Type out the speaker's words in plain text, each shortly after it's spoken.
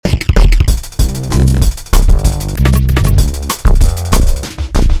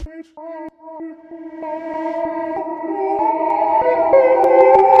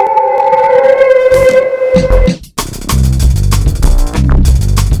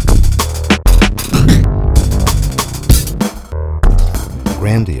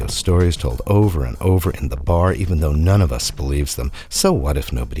grandiose stories told over and over in the bar, even though none of us believes them. So what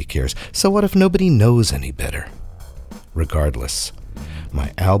if nobody cares? So what if nobody knows any better? Regardless,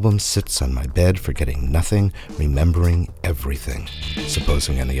 my album sits on my bed, forgetting nothing, remembering everything,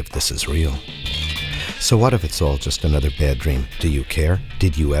 supposing any of this is real. So what if it's all just another bad dream? Do you care?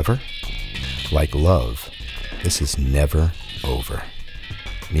 Did you ever? Like love, this is never over.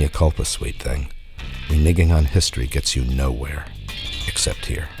 Mea culpa, sweet thing. Reneging on history gets you nowhere, except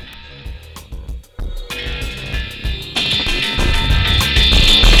here.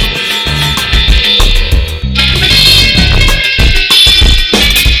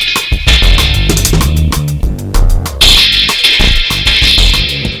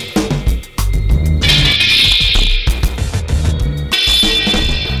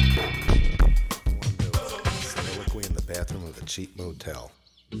 Cheap motel.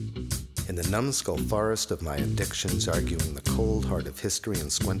 In the numbskull forest of my addictions, arguing the cold heart of history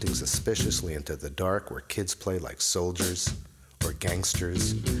and squinting suspiciously into the dark where kids play like soldiers or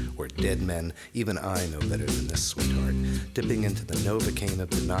gangsters or dead men, even I know better than this, sweetheart. Dipping into the Novocaine of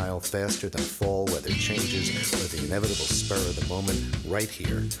denial faster than fall weather changes or the inevitable spur of the moment, right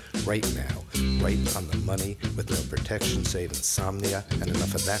here, right now, right on the money with no protection save insomnia and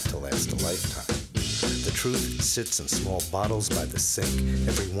enough of that to last a lifetime. The truth sits in small bottles by the sink,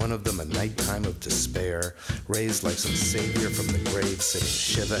 every one of them a nighttime of despair, raised like some savior from the grave, sitting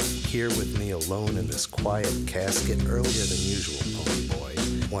Shiva, here with me alone in this quiet casket, earlier than usual, pony boy,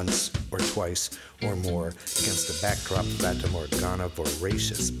 once or twice or more, against the backdrop of Fata Morgana,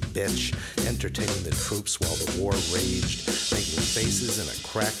 voracious bitch, entertaining the troops while the war raged, making faces in a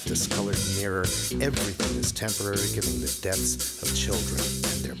cracked, discolored mirror. Everything is temporary, giving the deaths of children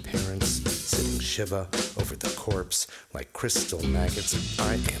and their parents, sitting Shiva over the corpse like crystal maggots.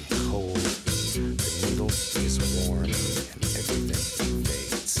 I am cold, the needle is warm, and everything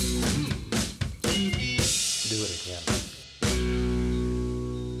fades. Do it again.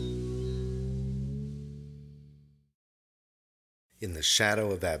 In the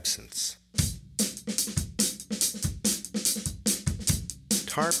shadow of absence.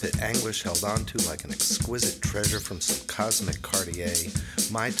 Tar pit anguish held onto like an exquisite treasure from some cosmic Cartier.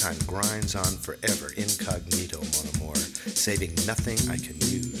 My time grinds on forever, incognito, mon amour, saving nothing I can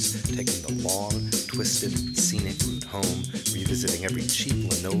use, taking the long, twisted, scenic route home, revisiting every cheap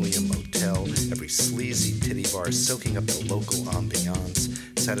linoleum motel, every sleazy titty bar, soaking up the local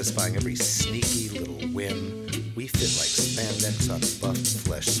ambiance, satisfying every sneaky little whim. We fit like spandex on buffed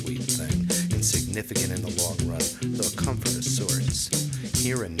flesh, sweet thing, insignificant in the long run, though a comfort of sorts.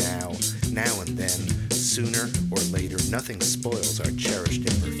 Here and now and then, sooner or later, nothing spoils our cherished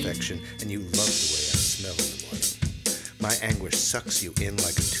imperfection, and you love the way I smell in the morning. My anguish sucks you in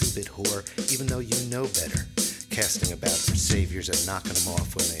like a two-bit whore, even though you know better, casting about for saviors and knocking them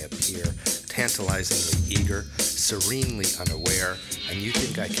off when they appear, tantalizingly eager, serenely unaware, and you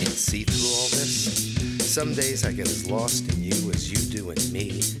think I can't see through all this? Some days I get as lost in you as you do in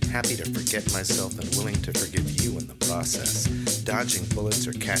me, happy to forget myself and willing to forgive you in the process, dodging bullets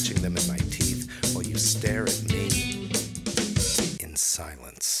or catching them in my teeth while you stare at me in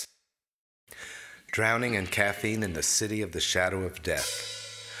silence. Drowning in caffeine in the city of the shadow of death.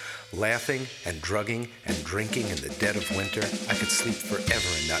 Laughing and drugging and drinking in the dead of winter, I could sleep forever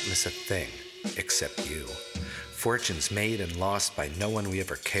and not miss a thing, except you. Fortunes made and lost by no one we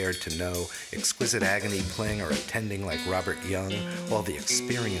ever cared to know, exquisite agony playing or attending like Robert Young, all the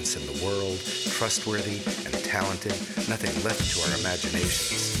experience in the world, trustworthy and talented, nothing left to our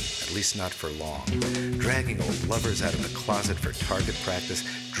imaginations, at least not for long. Dragging old lovers out of the closet for target practice,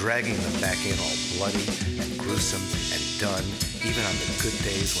 dragging them back in all bloody and gruesome and done, even on the good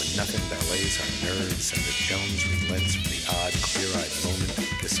days when nothing ballets our nerves and the Jones relents from the odd, clear-eyed moment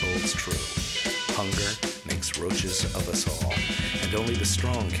this holds true. Hunger makes roaches of us all, and only the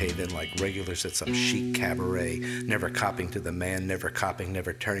strong cave in like regulars at some chic cabaret, never copping to the man, never copping,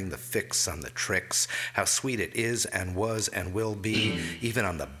 never turning the fix on the tricks. How sweet it is and was and will be, even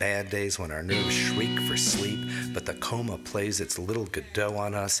on the bad days when our nerves shriek for sleep, but the coma plays its little Godot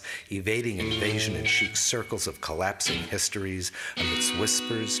on us, evading invasion in chic circles of collapsing histories, amidst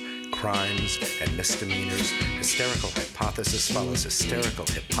whispers, crimes, and misdemeanors. Hysterical hypothesis follows hysterical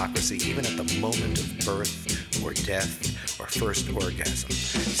hypocrisy, even at the moment of birth or death or first orgasm.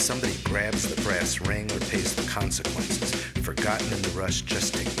 Somebody grabs the brass ring or pays the consequences, forgotten in the rush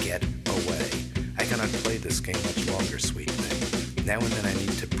just to get away. I cannot play this game much longer, sweet thing. Now and then I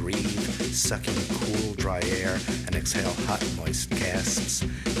need to breathe, sucking cool, dry air, and exhale hot, moist gasps.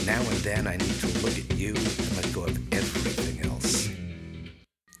 Now and then I need to look at you and let go of everything else.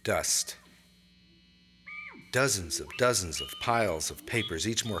 Dust. Dozens of piles of papers,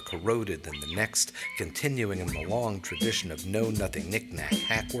 each more corroded than the next, continuing in the long tradition of know-nothing knick-knack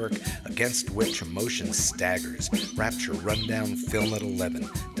hackwork against which emotion staggers. Rapture rundown, film at 11,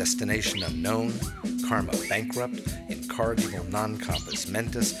 destination unknown, karma bankrupt, incorrigible non-compos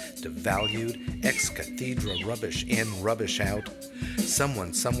mentis, devalued, ex cathedra rubbish in, rubbish out.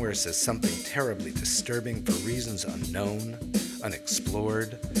 Someone somewhere says something terribly disturbing for reasons unknown,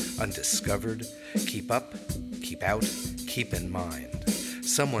 unexplored, undiscovered. Keep up, keep out, keep in mind.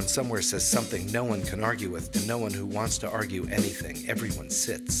 Someone somewhere says something no one can argue with to no one who wants to argue anything. Everyone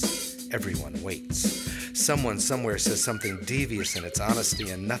sits, everyone waits. Someone somewhere says something devious in its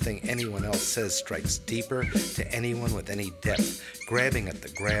honesty, and nothing anyone else says strikes deeper to anyone with any depth, grabbing at the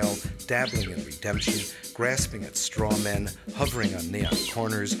grail, dabbling in redemption, grasping at straw men, hovering on neon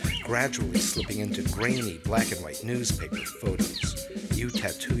corners, gradually slipping into grainy black and white newspaper photos. You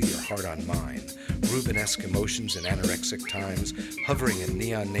tattoo your heart on mine. Rubenesque emotions in anorexic times, hovering in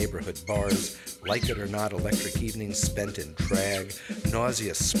neon neighborhood bars, like it or not, electric evenings spent in drag,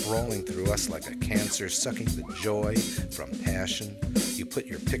 nausea sprawling through us like a cancer, sucking the joy from passion. You put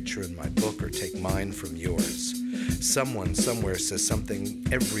your picture in my book or take mine from yours. Someone somewhere says something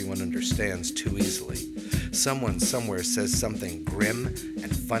everyone understands too easily. Someone somewhere says something grim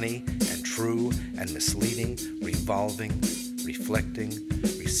and funny and true and misleading, revolving, reflecting,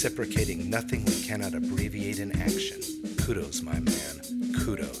 reciprocating nothing we cannot abbreviate in action. Kudos, my man,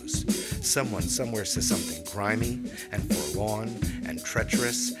 kudos. Someone somewhere says something grimy and forlorn and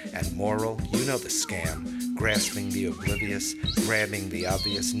treacherous and moral. You know the scam, grasping the oblivious, grabbing the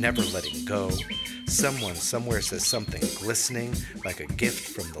obvious, never letting go. Someone somewhere says something glistening like a gift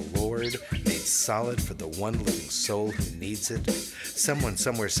from the Lord, made solid for the one living soul who needs it. Someone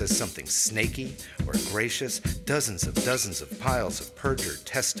somewhere says something snaky or gracious, dozens of piles of perjured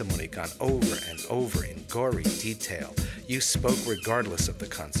testimony gone over and over in gory detail. You spoke regardless of the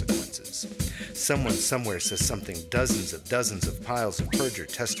consequences. Someone somewhere says something, dozens of piles of perjured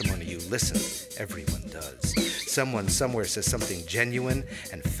testimony. You listened, everyone does. Someone somewhere says something genuine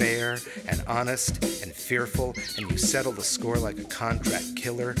and fair and honest and fearful, and you settle the score like a contract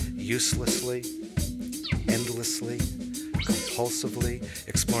killer, uselessly, endlessly, compulsively,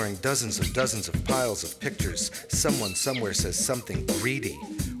 exploring dozens of piles of pictures. Someone somewhere says something greedy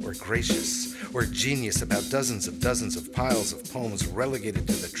or gracious or genius about dozens of piles of poems relegated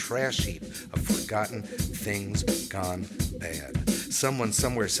to the trash heap of forgotten things gone bad. Someone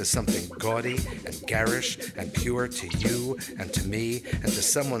somewhere says something gaudy and garish and pure to you and to me, and to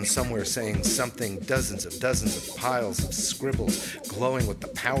someone somewhere saying something, dozens of piles of scribbles glowing with the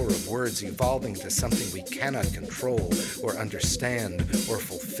power of words, evolving to something we cannot control or understand or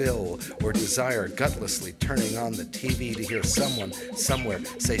fulfill or desire, gutlessly turning on the TV to hear someone somewhere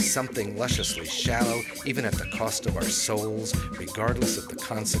say something lusciously shallow, even at the cost of our souls, regardless of the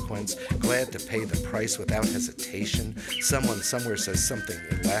consequence, glad to pay the price without hesitation. Someone somewhere says something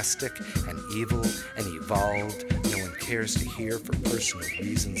elastic and evil and evolved no one cares to hear for personal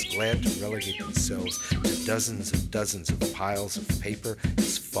reasons, glad to relegate themselves to dozens of piles of paper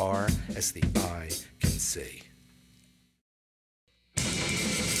as far as the eye can see.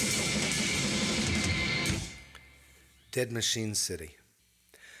 Dead Machine City.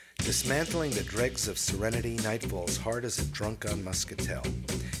 Dismantling the dregs of serenity, night falls hard as a drunk on muscatel.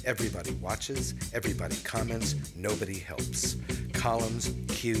 Everybody watches, everybody comments, nobody helps. Columns,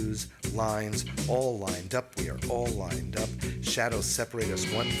 cues, lines, all lined up, we are all lined up. Shadows separate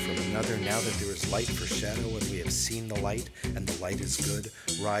us one from another now that there is light for shadow and we have seen the light, and the light is good,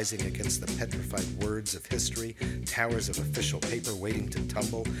 rising against the petrified words of history, towers of official paper waiting to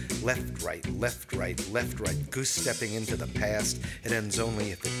tumble, left, right, goose-stepping into the past. It ends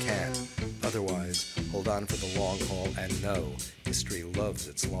only if it can. Otherwise, hold on for the long haul and know history loves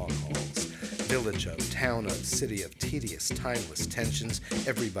its long hauls. Village of, town of, city of tedious, timeless tensions.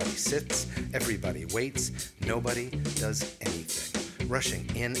 Everybody sits, everybody waits, nobody does anything. Rushing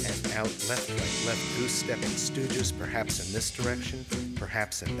in and out, left, right, left, goose-stepping stooges, perhaps in this direction,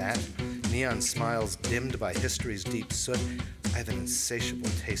 perhaps in that. Neon smiles dimmed by history's deep soot. I have an insatiable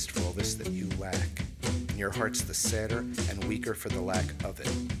taste for all this that you lack. And your heart's the sadder and weaker for the lack of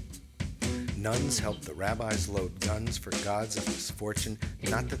it. Nuns help the rabbis load guns for gods of misfortune,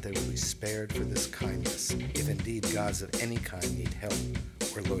 not that they will be spared for this kindness, if indeed gods of any kind need help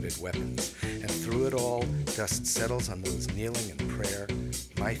or loaded weapons. And through it all, dust settles on those kneeling in prayer.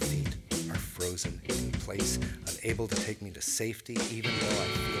 My feet are frozen in place. place, unable to take me to safety, even though I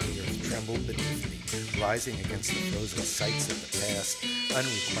feel the earth tremble beneath me, rising against the frozen sights of the past,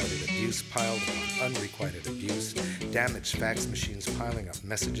 unrequited abuse piled upon unrequited abuse, damaged fax machines piling up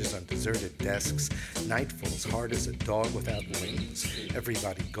messages on deserted desks, night falls hard as a dog without wings.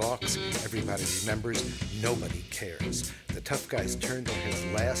 Everybody gawks, everybody remembers, nobody cares. The tough guys turn to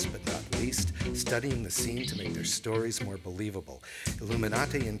his last but not least, studying the scene to make their stories more believable.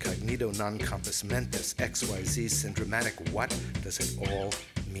 Illuminati incognito non compos mentis, XYZ syndromatic, what does it all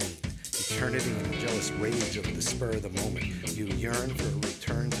mean? Eternity and jealous rage over the spur of the moment. You yearn for a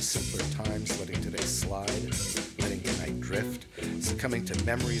return to simpler times, letting today slide, letting tonight drift, succumbing to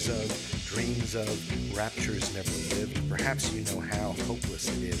memories of, dreams of, raptures never lived. Perhaps you know how hopeless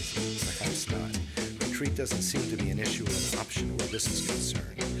it is, perhaps not. Retreat doesn't seem to be an issue or an option where this is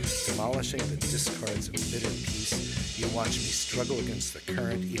concerned. Demolishing the discards of bitter peace, you watch me struggle against the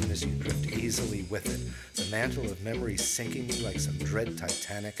current even as you drift easily with it. The mantle of memory sinking me like some dread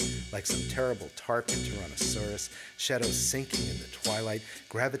Titanic, like some terrible tarp Tyrannosaurus, shadows sinking in the twilight,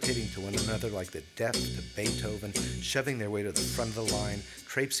 gravitating to one another like the deaf to Beethoven, shoving their way to the front of the line,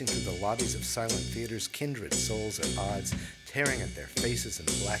 traipsing through the lobbies of silent theaters, kindred souls at odds, tearing at their faces in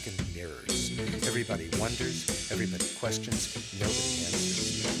blackened mirrors. Everybody wonders, everybody questions, nobody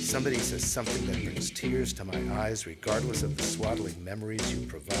answers. Somebody says something that brings tears to my eyes, regardless of the swaddling memories you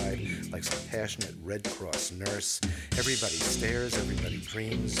provide, like some passionate Red Cross nurse. Everybody stares, everybody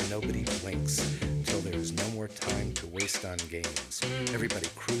dreams, nobody blinks, until there is no more time to waste on games. Everybody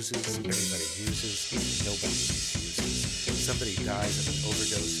cruises, everybody uses, nobody refuses. Somebody dies of an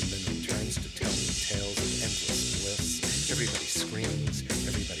overdose and then returns to tell me tales of endless bliss. Everybody screams,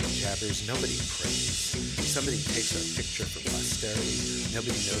 everybody jabbers, nobody prays. Somebody takes our picture for posterity,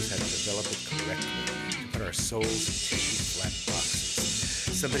 nobody knows how to develop it correctly, to put our souls in tissue flat boxes.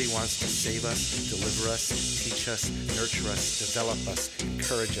 Somebody wants to save us, deliver us, teach us, nurture us, develop us,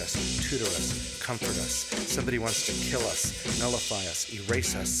 encourage us, tutor us, comfort us. Somebody wants to kill us, nullify us,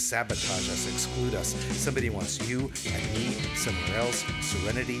 erase us, sabotage us, exclude us. Somebody wants you and me somewhere else,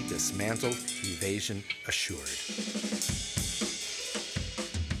 serenity dismantled, evasion assured.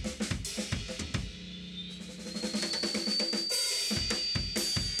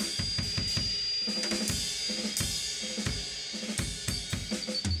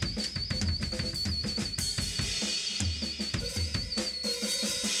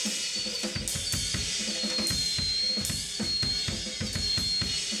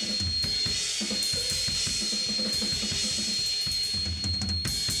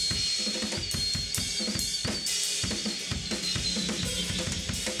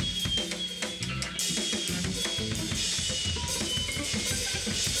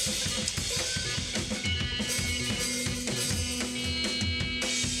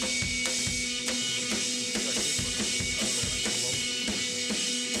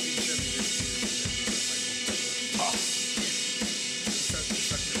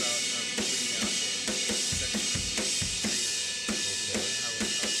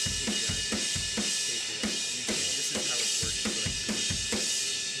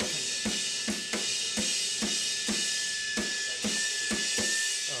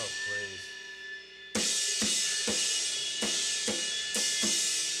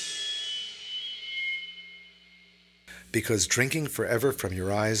 Because drinking forever from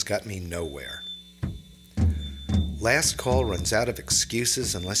your eyes got me nowhere. Last call runs out of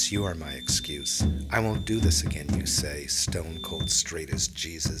excuses unless you are my excuse. I won't do this again, you say, stone cold straight as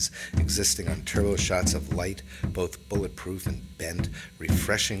Jesus, existing on turbo shots of light, both bulletproof and bent,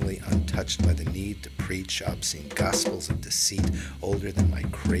 refreshingly untouched by the need to preach obscene gospels of deceit older than my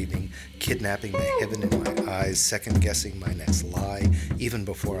craving, kidnapping the heaven in my eyes, second-guessing my next lie, even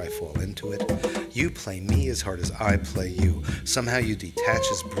before I fall into it. You play me as hard as I play you. Somehow you detach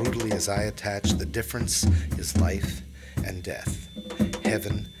as brutally as I attach. The difference is life and death,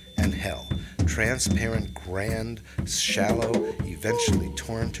 heaven and hell, transparent, grand, shallow, eventually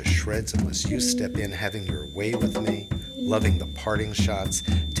torn to shreds unless you step in, having your way with me, loving the parting shots,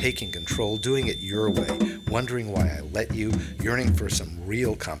 taking control, doing it your way, wondering why I let you, yearning for some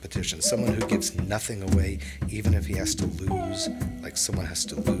real competition, someone who gives nothing away, even if he has to lose, like someone has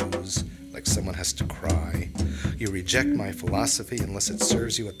to lose, like someone has to cry. You reject my philosophy unless it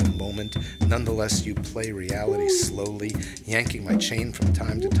serves you at the moment. Nonetheless, you play reality slowly, yanking my chain from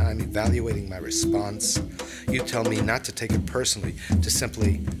time to time, evaluating my response. You tell me not to take it personally, to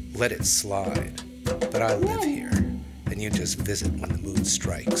simply let it slide. But I live here, and you just visit when the mood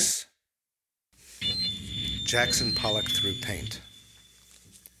strikes. Jackson Pollock through paint.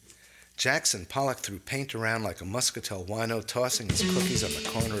 Jackson Pollock threw paint around like a muscatel wino, tossing his cookies on the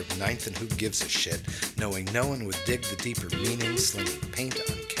corner of 9th and who gives a shit, knowing no one would dig the deeper meaning, slinging paint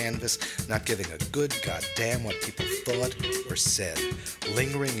on canvas, not giving a good goddamn what people thought or said,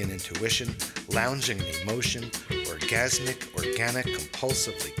 lingering in intuition, lounging in emotion, orgasmic, organic,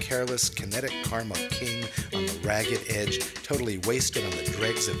 compulsively careless, kinetic karma king on the ragged edge, totally wasted on the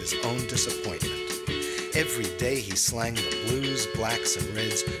dregs of his own disappointment. Every day he slanged the blues, blacks, and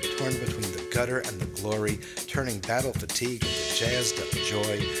reds, torn between the gutter and the glory, turning battle fatigue into jazzed up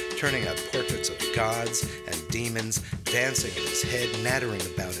joy, turning out portraits of gods and demons, dancing in his head, nattering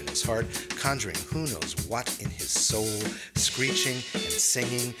about in his heart, conjuring who knows what in his soul, screeching and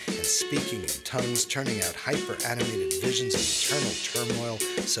singing and speaking in tongues, turning out hyper-animated visions of eternal turmoil,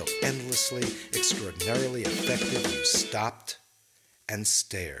 so endlessly, extraordinarily effective you stopped and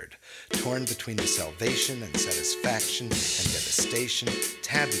stared, torn between the salvation and satisfaction and devastation,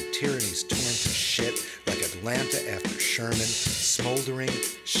 taboo tyrannies torn to shit like Atlanta after Sherman, smoldering,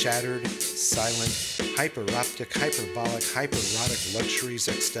 shattered, silent, hyperoptic, hyperbolic, hypererotic luxuries,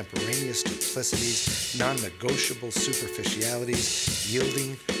 extemporaneous duplicities, non-negotiable superficialities,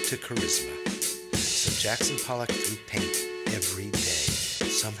 yielding to charisma. So Jackson Pollock threw paint every day,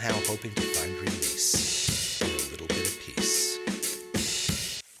 somehow hoping to find release or a little bit of peace.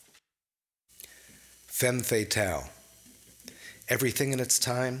 Femme fatale. Everything in its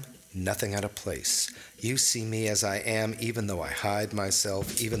time, nothing out of place. You see me as I am, even though I hide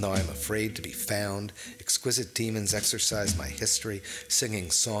myself, even though I'm afraid to be found. Exquisite demons exercise my history, singing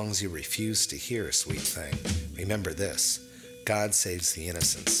songs you refuse to hear, sweet thing. Remember this: God saves the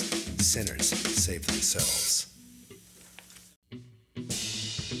innocents, sinners save themselves.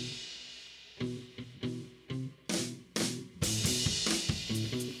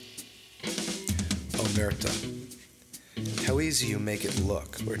 Omerta. How easy you make it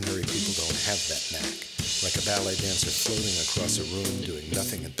look. Ordinary people don't have that knack. Like a ballet dancer floating across a room, doing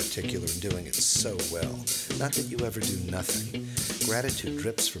nothing in particular and doing it so well. Not that you ever do nothing. Gratitude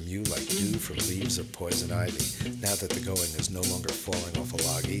drips from you like dew from leaves of poison ivy, now that the going is no longer falling off a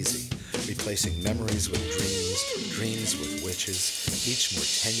log easy. Replacing memories with dreams, dreams with witches, each more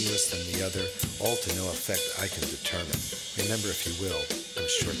tenuous than the other, all to no effect I can determine. Remember, if you will, I'm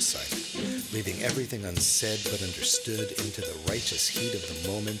short-sighted. Leaving everything unsaid but understood into the righteous heat of the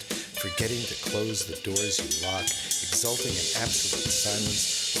moment, forgetting to close the doors you lock, exulting in absolute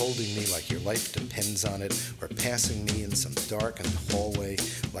silence, holding me like your life depends on it, or passing me in some darkened hallway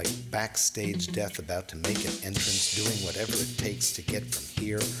like backstage death about to make an entrance, doing whatever it takes to get from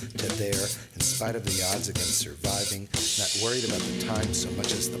here to there, in spite of the odds against surviving, not worried about the time so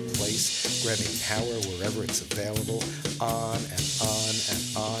much as the place, grabbing power wherever it's available, on and on and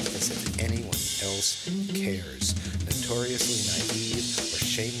on as if anyone else cares, notoriously naive or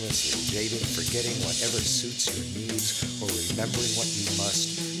shamelessly jaded, forgetting whatever suits your needs or remembering what you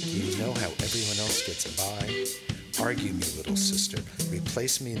must. Do you know how everyone else gets by? Argue me, little sister.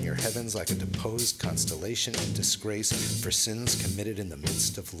 Replace me in your heavens like a deposed constellation in disgrace for sins committed in the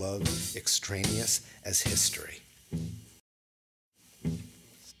midst of love, extraneous as history.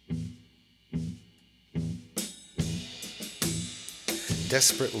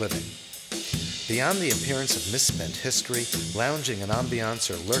 Desperate living. Beyond the appearance of misspent history, lounging in ambiance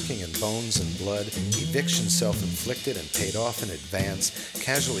or lurking in bones and blood, eviction self-inflicted and paid off in advance,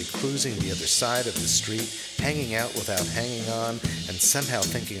 casually cruising the other side of the street, hanging out without hanging on, and somehow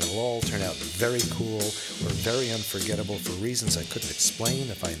thinking it'll all turn out very cool or very unforgettable for reasons I couldn't explain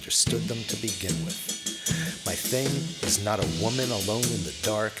if I understood them to begin with. My thing is not a woman alone in the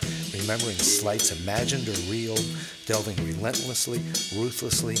dark, remembering slights imagined or real, delving relentlessly,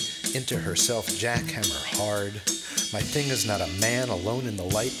 ruthlessly into herself jackhammer hard. My thing is not a man alone in the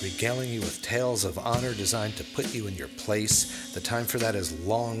light, regaling you with tales of honor designed to put you in your place. The time for that is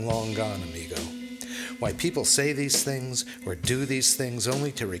long, long gone, amigo. Why people say these things or do these things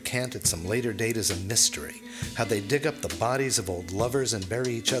only to recant at some later date is a mystery. How they dig up the bodies of old lovers and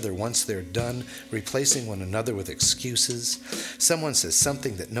bury each other once they're done, replacing one another with excuses. Someone says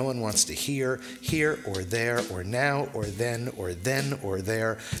something that no one wants to hear, here or there, or now or then or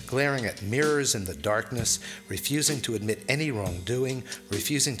there, glaring at mirrors in the darkness, refusing to admit any wrongdoing,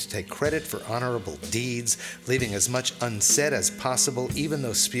 refusing to take credit for honorable deeds, leaving as much unsaid as possible, even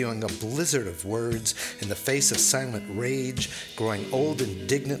though spewing a blizzard of words, in the face of silent rage, growing old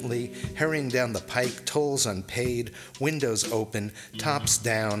indignantly, hurrying down the pike, tolls unpaid, windows open, tops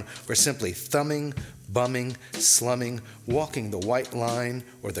down, or simply thumbing, bumming, slumming, walking the white line,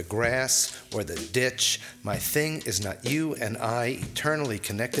 or the grass, or the ditch. My thing is not you and I, eternally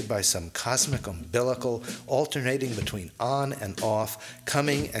connected by some cosmic umbilical, alternating between on and off,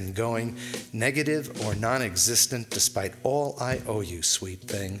 coming and going, negative or non-existent, despite all I owe you, sweet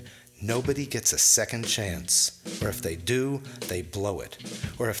thing. Nobody gets a second chance, or if they do, they blow it,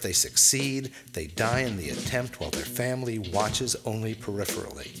 or if they succeed, they die in the attempt while their family watches only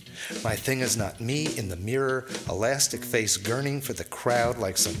peripherally. My thing is not me in the mirror, elastic face gurning for the crowd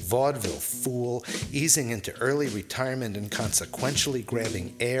like some vaudeville fool, easing into early retirement and consequentially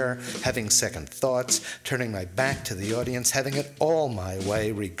grabbing air, having second thoughts, turning my back to the audience, having it all my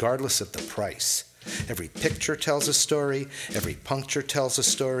way regardless of the price. Every picture tells a story, every puncture tells a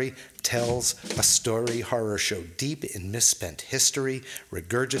story, horror show deep in misspent history,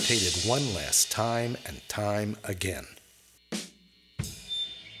 regurgitated one last time and time again.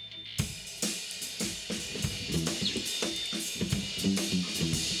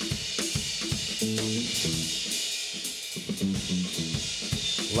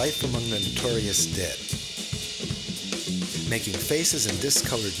 Life among the notorious dead. Making faces in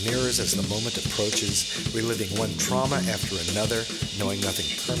discolored mirrors as the moment approaches, reliving one trauma after another, knowing nothing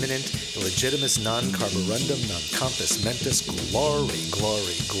permanent, illegitimus non carborundum non compos mentis, glory,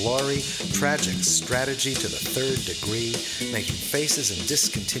 glory, glory, tragic strategy to the third degree, making faces in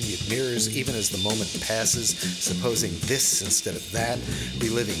discontinued mirrors even as the moment passes, supposing this instead of that,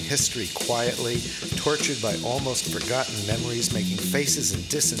 reliving history quietly, tortured by almost forgotten memories, making faces in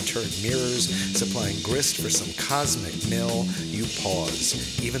disinterred mirrors, supplying grist for some cosmic mill. You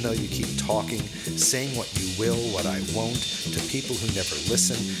pause, even though you keep talking, saying what you will, what I won't, to people who never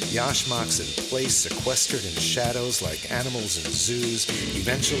listen, yashmaks in place, sequestered in shadows like animals in zoos,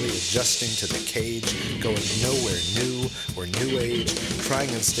 eventually adjusting to the cage, going nowhere new or new age,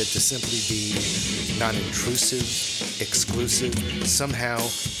 trying instead to simply be non-intrusive, exclusive, somehow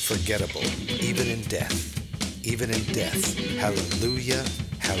forgettable, even in death. Even in death. Hallelujah,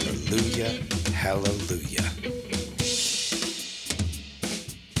 hallelujah, hallelujah.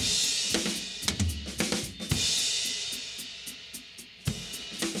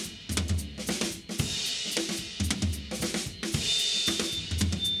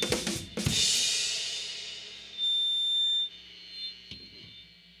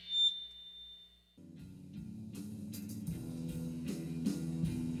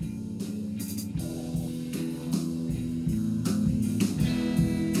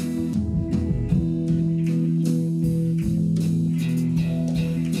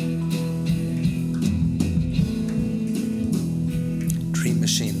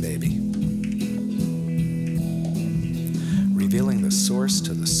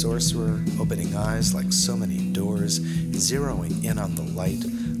 To the sorcerer, opening eyes like so many doors, zeroing in on the light,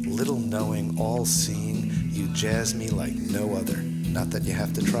 little knowing, all seeing, you jazz me like no other. Not that you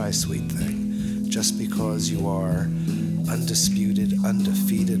have to try, sweet thing, just because you are undisputed,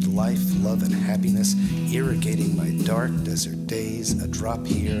 undefeated, life, love, and happiness, irrigating my dark desert days, a drop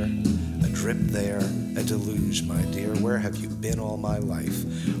here, a drip there, a deluge, my dear. Where have you been all my life?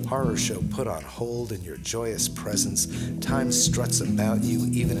 Horror show put on hold in your joyous presence. Time struts about you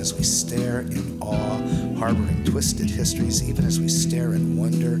even as we stare in awe, harboring twisted histories even as we stare in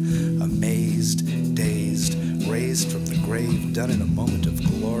wonder, amazed, dazed, raised from the grave, done in a moment of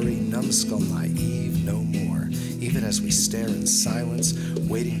glory, numbskull naive, no more. Even as we stare in silence,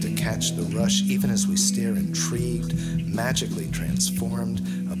 waiting to catch the rush, even as we stare intrigued, magically transformed,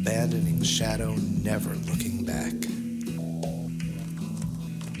 abandoning shadow, never looking back.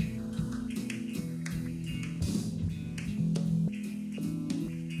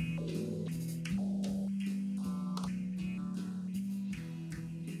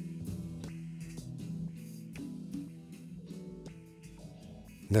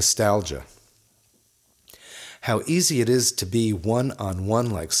 Nostalgia. How easy it is to be one-on-one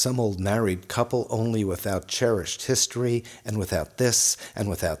like some old married couple, only without cherished history, and without this, and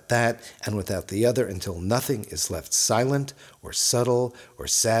without that, and without the other, until nothing is left silent, or subtle, or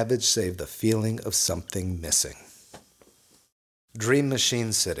savage, save the feeling of something missing. Dream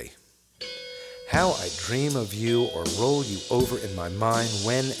Machine City. How I dream of you or roll you over in my mind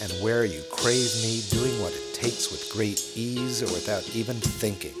when and where you crave me, doing what it takes with great ease or without even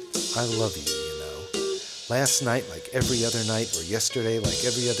thinking. I love you, you know. Last night, like every other night, or yesterday, like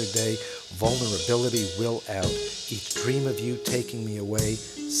every other day, vulnerability will out, each dream of you taking me away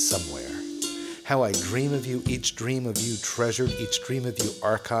somewhere. How I dream of you, each dream of you treasured, each dream of you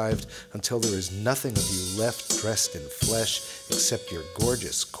archived, until there is nothing of you left dressed in flesh except your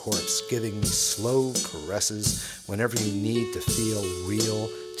gorgeous corpse giving me slow caresses whenever you need to feel real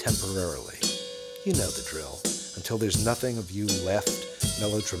temporarily. You know the drill. Until there's nothing of you left,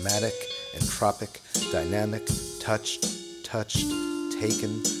 melodramatic, entropic, dynamic, touched,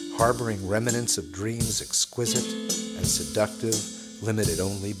 taken, harboring remnants of dreams exquisite and seductive, limited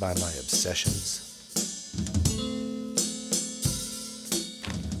only by my obsessions.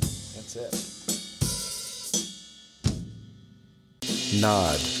 That's it.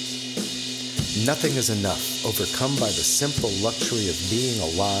 Nod. Nothing is enough, overcome by the simple luxury of being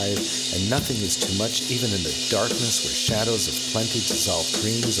alive, and nothing is too much even in the darkness where shadows of plenty dissolve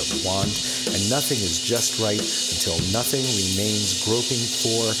dreams of want, and nothing is just right until nothing remains groping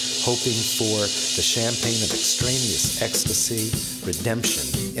for, hoping for, the champagne of extraneous ecstasy, redemption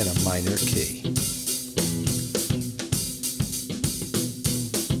in a minor key.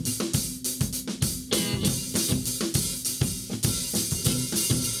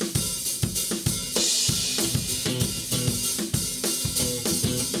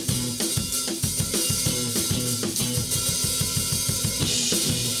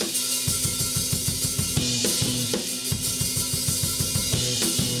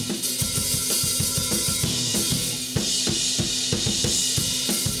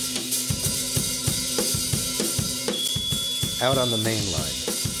 Out on the main line,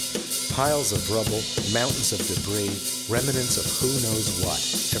 piles of rubble, mountains of debris, remnants of who knows what,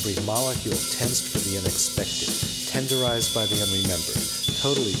 every molecule tensed for the unexpected, tenderized by the unremembered,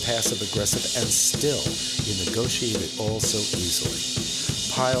 totally passive-aggressive, and still you negotiate it all so easily.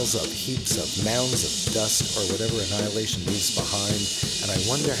 Piles of, heaps of, mounds of dust, or whatever annihilation leaves behind, and I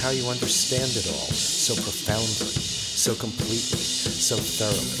wonder how you understand it all so profoundly, so completely, so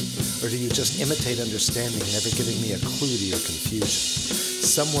thoroughly. Or do you just imitate understanding, never giving me a clue to your confusion?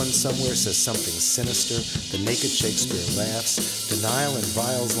 Someone somewhere says something sinister, the naked Shakespeare laughs, denial and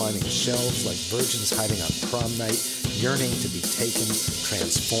vials lining shelves like virgins hiding on prom night, yearning to be taken,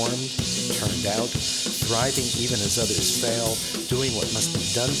 transformed, turned out, thriving even as others fail, doing what must be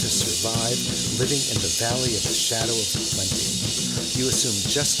done to survive, living in the valley of the shadow of plenty. You assume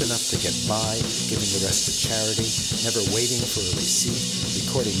just enough to get by, giving the rest to charity, never waiting for a receipt,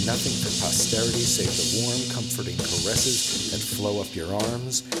 recording nothing for posterity save the warm, comforting caresses that flow up your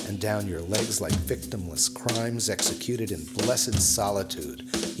arms and down your legs like victimless crimes executed in blessed solitude.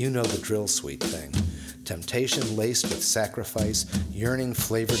 You know the drill, sweet thing. Temptation laced with sacrifice, yearning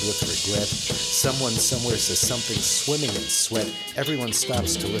flavored with regret. Someone somewhere says something swimming in sweat. Everyone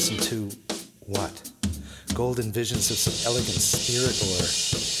stops to listen to what? Golden visions of some elegant spirit, or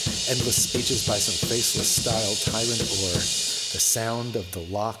endless speeches by some faceless style tyrant, or the sound of the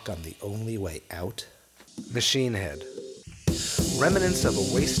lock on the only way out? Machine Head. Remnants of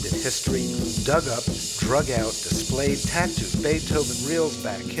a wasted history, dug up, drug out, displayed, tattooed, Beethoven reels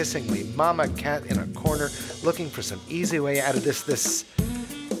back hissingly, mama cat in a corner, looking for some easy way out of this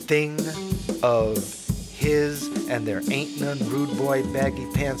thing of his and there ain't none, rude boy, baggy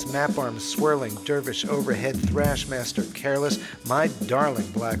pants, map arms swirling, dervish overhead, thrash master careless, my darling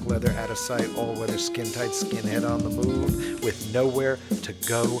black leather out of sight, all-weather skin-tight skinhead on the move, with nowhere to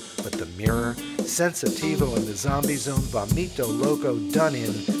go but the mirror, sensitivo in the zombie zone, vomito loco, done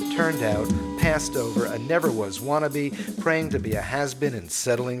in, turned out, passed over, a never-was wannabe, praying to be a has-been and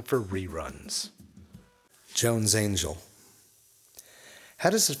settling for reruns. Joan's Angel. How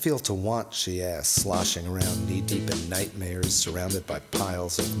does it feel to want, she asked, sloshing around knee-deep in nightmares, surrounded by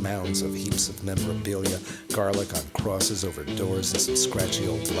piles of mounds of heaps of memorabilia, garlic on crosses over doors, and some scratchy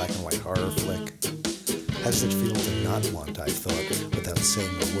old black and white horror flick? How does it feel to not want, I thought, without saying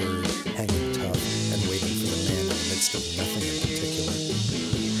a word, hanging tough, and waiting for the man in the midst of nothing in particular?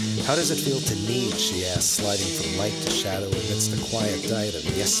 How does it feel to need, she asked, sliding from light to shadow amidst a quiet diet of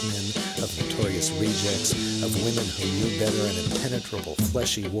yes-men, of notorious rejects, of women who knew better, an impenetrable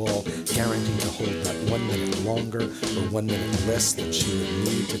fleshy wall guaranteed to hold not 1 minute longer or 1 minute less than she would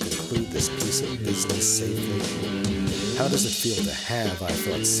need to conclude this piece of business safely? How does it feel to have, I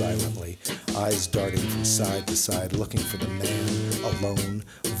thought silently, eyes darting from side to side, looking for the man, alone,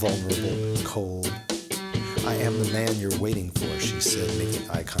 vulnerable, cold? I am the man you're waiting for, she said, making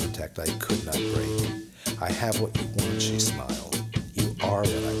eye contact I could not break. I have what you want, she smiled. You are what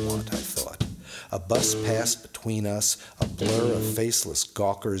I want, I thought. A bus passed between us, a blur of faceless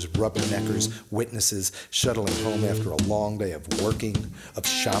gawkers, rubberneckers, witnesses, shuttling home after a long day of working, of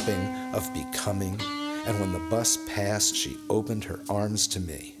shopping, of becoming. And when the bus passed, she opened her arms to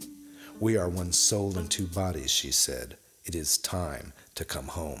me. We are one soul and two bodies, she said. It is time to come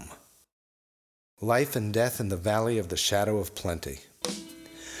home. Life and death in the valley of the shadow of plenty.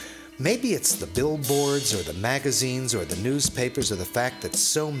 Maybe it's the billboards or the magazines or the newspapers or the fact that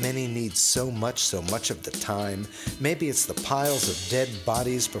so many need so much of the time. Maybe it's the piles of dead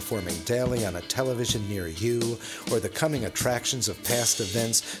bodies performing daily on a television near you, or the coming attractions of past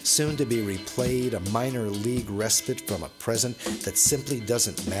events soon to be replayed, a minor league respite from a present that simply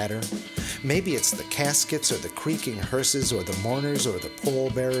doesn't matter. Maybe it's the caskets or the creaking hearses or the mourners or the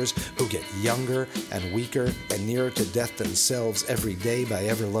pallbearers who get younger and weaker and nearer to death themselves every day by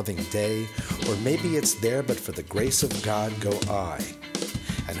ever-loving day. Or maybe it's there but for the grace of God go I.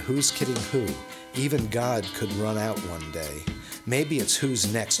 And who's kidding who? Even God could run out one day. Maybe it's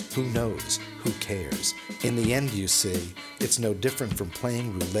who's next, who knows, who cares. In the end, you see, it's no different from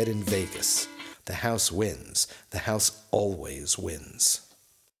playing roulette in Vegas. The house wins. The house always wins.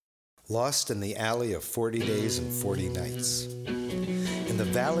 Lost in the alley of 40 days and 40 nights. In the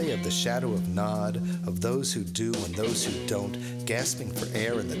valley of the shadow of nod, of those who do and those who don't, gasping for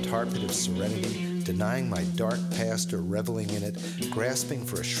air in the tar pit of serenity, denying my dark past or reveling in it, grasping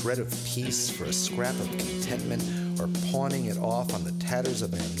for a shred of peace, for a scrap of contentment, or pawning it off on the tatters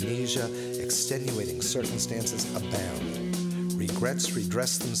of amnesia, extenuating circumstances abound. Regrets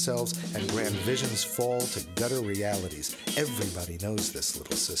redress themselves and grand visions fall to gutter realities. Everybody knows this,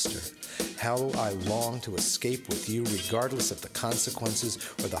 little sister. How I long to escape with you regardless of the consequences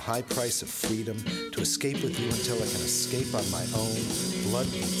or the high price of freedom, to escape with you until I can escape on my own. Blood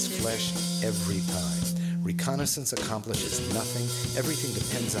eats flesh every time. Reconnaissance accomplishes nothing. Everything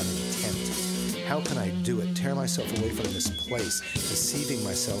depends on intent. How can I do it? Tear myself away from this place, deceiving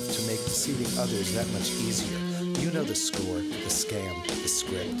myself to make deceiving others that much easier. You know the score, the scam, the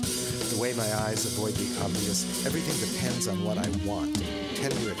script. The way my eyes avoid the obvious. Everything depends on what I want.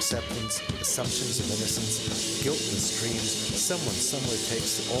 Tender acceptance, assumptions of innocence, guiltless dreams. Someone somewhere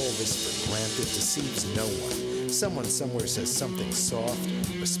takes all this for granted, deceives no one. Someone somewhere says something soft,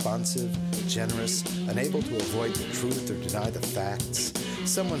 responsive, generous, unable to avoid the truth or deny the facts.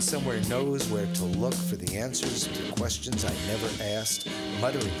 Someone somewhere knows where to look for the answers to questions I never asked,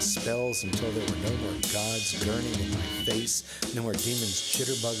 muttering spells until there were no more gods gurning in my face, no more demons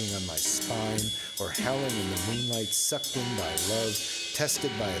jitterbugging on my spine, or howling in the moonlight, sucked in by love,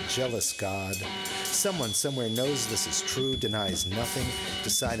 tested by a jealous God. Someone somewhere knows this is true, denies nothing,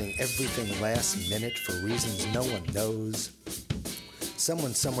 deciding everything last minute for reasons no one knows.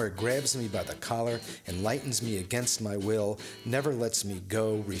 Someone somewhere grabs me by the collar, enlightens me against my will, never lets me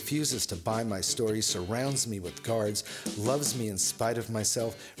go, refuses to buy my story, surrounds me with guards, loves me in spite of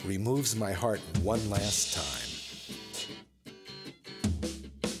myself, removes my heart one last time.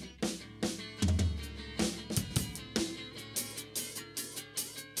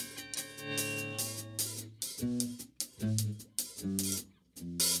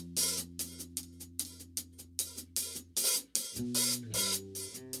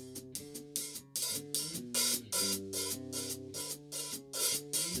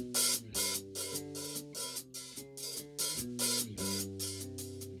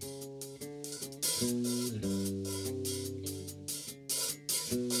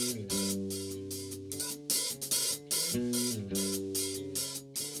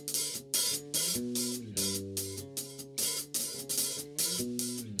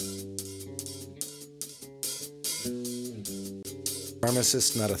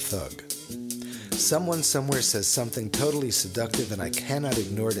 Pharmacist, not a thug. Someone somewhere says something totally seductive and I cannot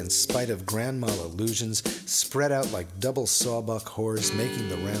ignore it in spite of grand mal illusions spread out like double sawbuck whores making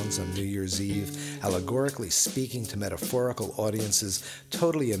the rounds on New Year's Eve, allegorically speaking to metaphorical audiences,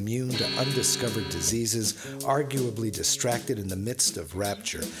 totally immune to undiscovered diseases, arguably distracted in the midst of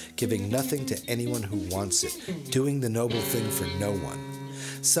rapture, giving nothing to anyone who wants it, doing the noble thing for no one.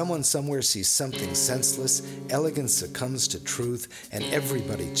 Someone somewhere sees something senseless, elegance succumbs to truth, and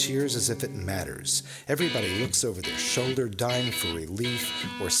everybody cheers as if it matters. Everybody looks over their shoulder, dying for relief,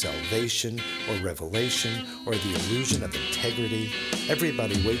 or salvation, or revelation, or the illusion of integrity.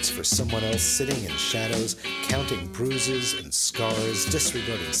 Everybody waits for someone else sitting in shadows, counting bruises and scars,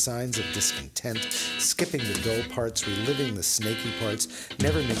 disregarding signs of discontent, skipping the dull parts, reliving the snaky parts,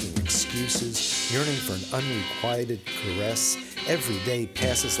 never making excuses, yearning for an unrequited caress. Every day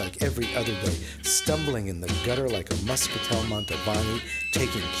passes like every other day, stumbling in the gutter like a Muscatel Mantovani,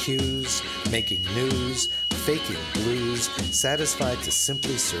 taking cues, making news, faking blues, satisfied to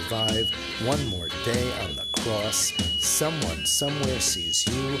simply survive one more day on the cross. Someone somewhere sees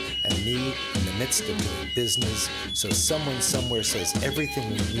you and me in the midst of doing business, so someone somewhere says everything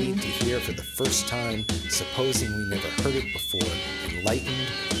we need to hear for the first time, supposing we never heard it before, enlightened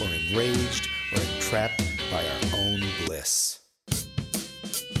or enraged or entrapped by our own bliss.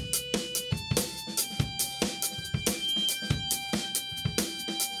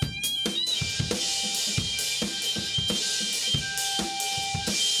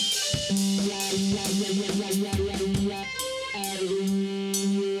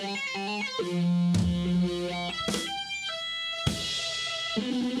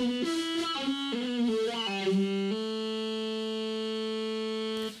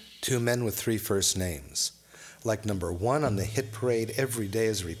 Two men with three first names. Like number one on the hit parade, every day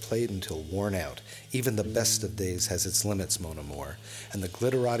is replayed until worn out. Even the best of days has its limits, mon amour. And the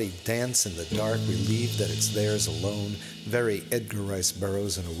glitterati dance in the dark, relieved that it's theirs alone. Very Edgar Rice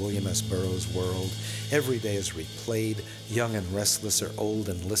Burroughs in a William S. Burroughs world. Every day is replayed, young and restless or old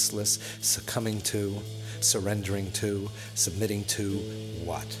and listless, succumbing to, surrendering to, submitting to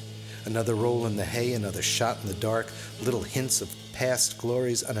what? Another roll in the hay, another shot in the dark, little hints of past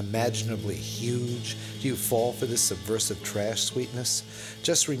glories unimaginably huge. Do you fall for this subversive trash, sweetness?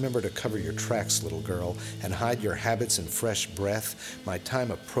 Just remember to cover your tracks, little girl, and hide your habits in fresh breath. My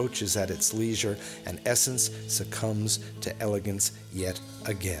time approaches at its leisure, and essence succumbs to elegance yet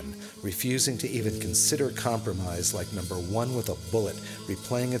again, refusing to even consider compromise, like number one with a bullet,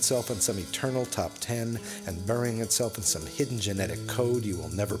 replaying itself in some eternal top 10 and burying itself in some hidden genetic code you will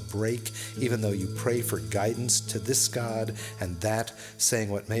never break, even though you pray for guidance to this God and that, saying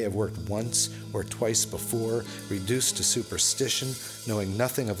what may have worked once or twice before, reduced to superstition, knowing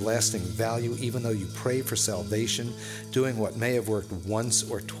nothing of lasting value, even though you pray for salvation, doing what may have worked once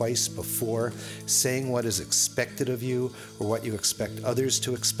or twice before, saying what is expected of you or what you expect others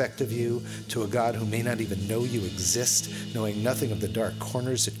to expect of you, to a God who may not even know you exist, knowing nothing of the dark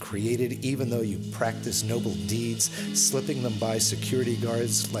corners it created, even though you practice noble deeds, slipping them by security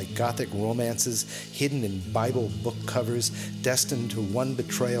guards like Gothic romances hidden in Bible book covers, destined to one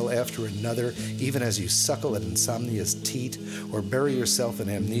betrayal after another, even as you suckle at insomnia's teat, or bury yourself in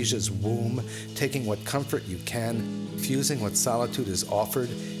amnesia's womb, taking what comfort you can, fusing what solitude is offered,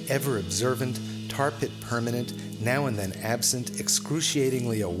 ever observant, tar pit permanent, now and then absent,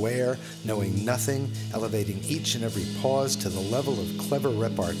 excruciatingly aware, knowing nothing, elevating each and every pause to the level of clever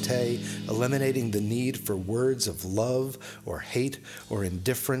repartee, eliminating the need for words of love or hate or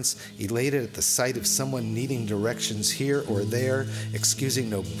indifference, elated at the sight of someone needing directions here or there, excusing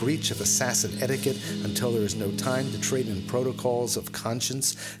no breach of assassin etiquette until there is no time to trade in protocols of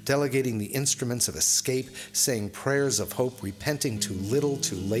conscience, delegating the instruments of escape, saying prayers of hope, repenting too little,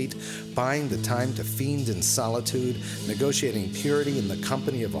 too late, buying the time to fiend in solitude, negotiating purity in the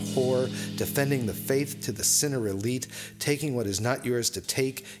company of a whore, defending the faith to the sinner elite, taking what is not yours to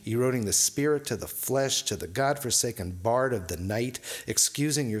take, eroding the spirit to the flesh, to the God-forsaken bard of the night,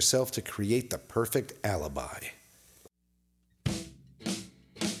 excusing yourself to create the perfect alibi.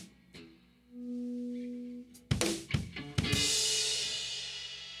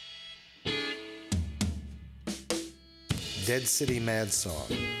 Dead City Mad Song.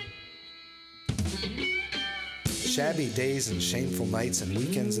 Shabby days and shameful nights and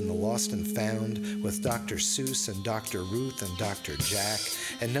weekends in the lost and found with Dr. Seuss and Dr. Ruth and Dr. Jack,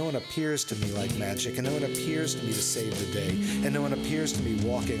 and no one appears to me like magic, and no one appears to me to save the day, and no one appears to be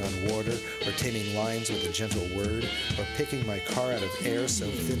walking on water or taming lions with a gentle word, or picking my car out of air so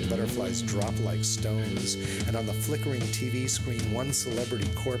thin butterflies drop like stones, and on the flickering TV screen one celebrity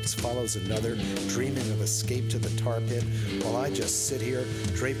corpse follows another, dreaming of escape to the tar pit, while I just sit here,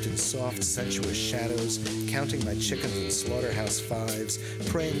 draped in soft, sensuous shadows, counting my chickens and slaughterhouse fives,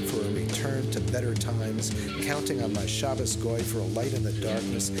 praying for a return to better times, counting on my Shabbos goy for a light in the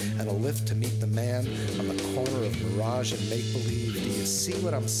darkness and a lift to meet the man on the corner of mirage and make-believe. Do you see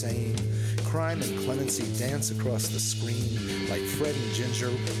what I'm saying? Crime and clemency dance across the screen like Fred and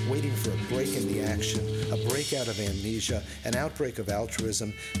Ginger waiting for a break in the action, a breakout of amnesia, an outbreak of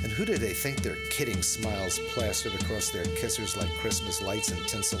altruism, and who do they think they're kidding? Smiles plastered across their kissers like Christmas lights in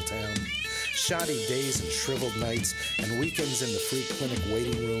Tinseltown. Shoddy days and shriveled nights and weekends in the free clinic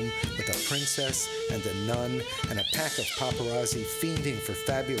waiting room with a princess and a nun and a pack of paparazzi fiending for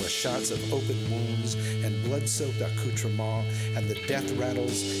fabulous shots of open wounds and blood-soaked accoutrement and the death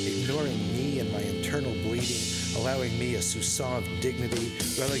rattles ignoring me and my internal bleeding, allowing me a soupçon of dignity,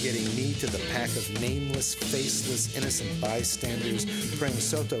 relegating me to the pack of nameless, faceless, innocent bystanders, praying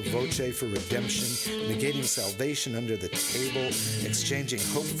sotto voce for redemption, negating salvation under the table, exchanging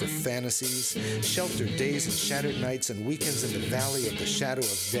hope for fantasies, sheltered days and shattered nights and weekends in the valley of the shadow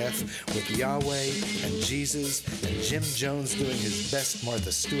of death with Yahweh and Jesus and Jim Jones doing his best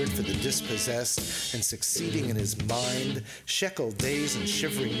Martha Stewart for the dispossessed and succeeding in his mind, shekel days and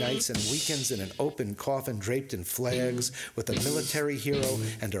shivering nights and weekends in an open coffin draped in flags with a military hero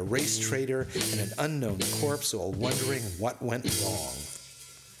and a race traitor and an unknown corpse all wondering what went wrong.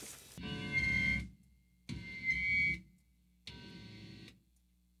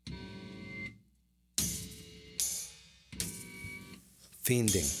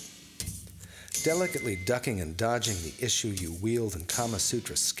 Fiending. delicately ducking and dodging the issue you wield in Kama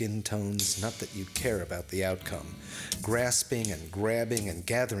Sutra skin tones, not that you care about the outcome, grasping and grabbing and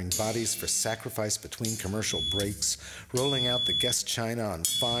gathering bodies for sacrifice between commercial breaks, rolling out the guest china on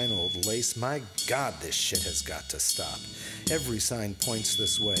fine old lace. My God, this shit has got to stop. Every sign points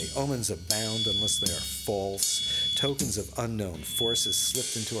this way. Omens abound unless they are false. Tokens of unknown forces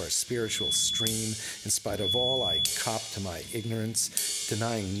slipped into our spiritual stream. In spite of all, I cop to my ignorance,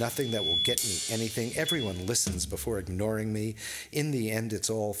 denying nothing that will get me anything. Everyone listens before ignoring me. In the end, it's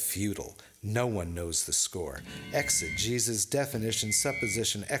all futile. No one knows the score. Exegesis, definition,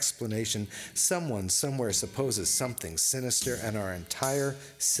 supposition, explanation. Someone somewhere supposes something sinister, and our entire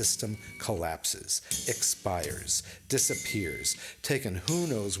system collapses, expires, disappears, taken who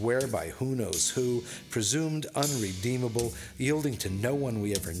knows where by who knows who, presumed unredeemable, yielding to no one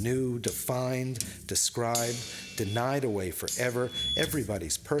we ever knew, defined, described, denied away forever,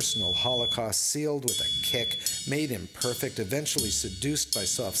 everybody's personal holocaust sealed with a kick, made imperfect, eventually seduced by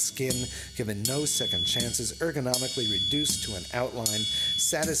soft skin, given no second chances, ergonomically reduced to an outline,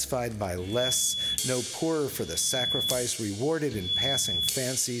 satisfied by less, no poorer for the sacrifice, rewarded in passing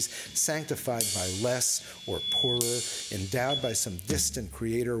fancies, sanctified by less or poorer, endowed by some distant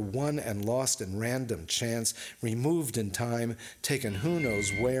creator, won and lost in random chance, removed in time, taken who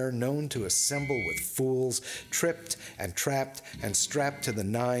knows where, known to assemble with fools, tripped and trapped and strapped to the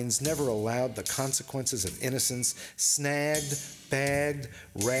nines, never allowed the consequences of innocence, snagged, bagged,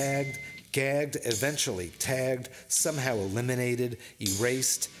 ragged, gagged, eventually tagged, somehow eliminated,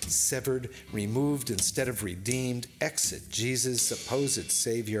 erased, severed, removed instead of redeemed, exegesis, supposed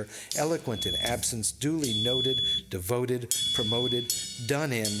savior, eloquent in absence, duly noted, devoted, promoted,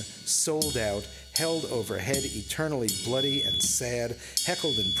 done in, sold out, held overhead, eternally bloody and sad,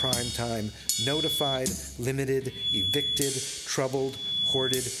 heckled in prime time, notified, limited, evicted, troubled,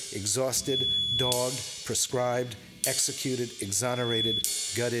 hoarded, exhausted, dogged, prescribed, executed, exonerated,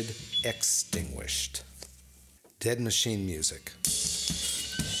 gutted, extinguished. Dead machine music.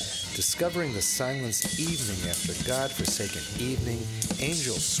 Discovering the silence evening after God-forsaken evening,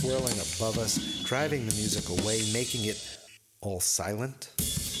 angels swirling above us, driving the music away, making it all silent,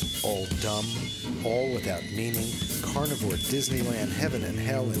 all dumb, all without meaning, carnivore Disneyland, heaven and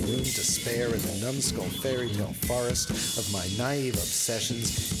hell, and room to spare in the numbskull fairy tale forest of my naive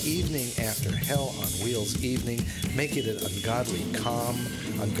obsessions, evening after hell on wheels evening, making it ungodly calm,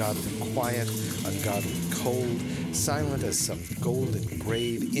 ungodly quiet, ungodly cold, silent as some golden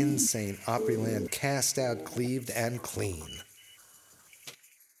grave, insane Opryland, cast out, cleaved, and clean.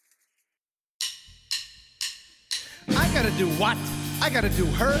 I gotta do what? I gotta do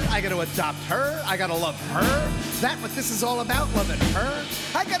her, I gotta adopt her, I gotta love her. That what this is all about, loving her?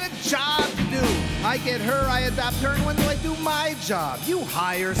 I got a job to do. I get her, I adopt her, and when do I do my job? You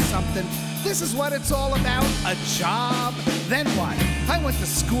hire something. This is what it's all about, a job. Then what? I went to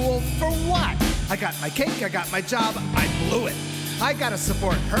school for what? I got my cake, I got my job, I blew it. I gotta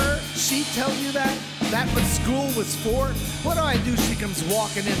support her. She tell you that? That what school was for? What do I do? She comes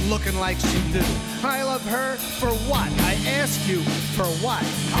walking in looking like she do. I love her for what? I ask you for what?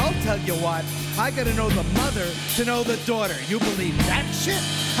 I'll tell you what. I gotta know the mother to know the daughter. You believe that shit?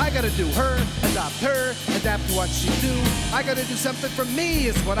 I gotta do her, adapt to what she do. I gotta do something for me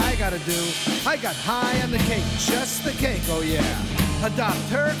is what I gotta do. I got high on the cake, just the cake, oh yeah. Adopt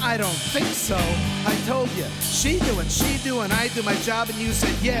her? I don't think so. I told you, she do and I do my job, and you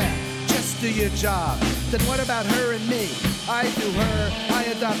said, yeah, just do your job. Then what about her and me? I do her, I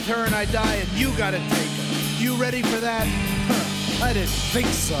adopt her, and I die, and you gotta take her. You ready for that? Huh, I didn't think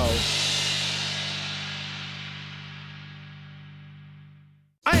so.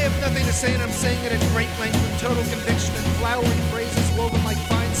 I have nothing to say, and I'm saying it at great length with total conviction and flowery phrases woven like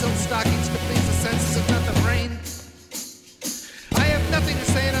fine silk stockings to please the senses if not the brain. I have nothing to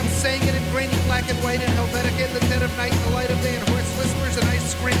say, and I'm saying it in grainy black and white and Helvetica in the dead of night, in the light of day, and horse whispers and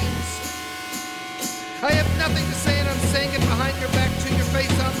ice screams. I have nothing to say, and I'm saying it behind your back, to your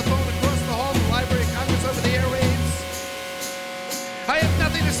face, on the phone, across the hall, the Library of Congress, over the airwaves. I have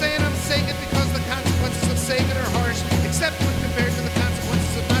nothing to say, and I'm saying it because the consequences of saying it are harsh, except when compared to the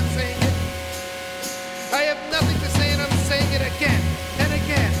consequences of not saying it. I have nothing to say, and I'm saying it again, and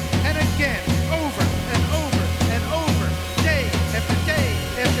again, and again, over and over and over, day after day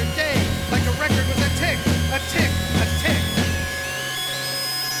after day, like a record with a tick, a tick, a tick.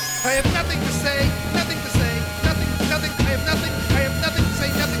 I have nothing to say, nothing to say, nothing, I have nothing to say,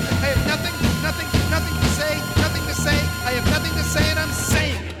 nothing, I have nothing to say, nothing to say, I have nothing to say, and I'm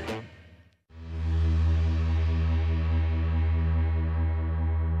saying it.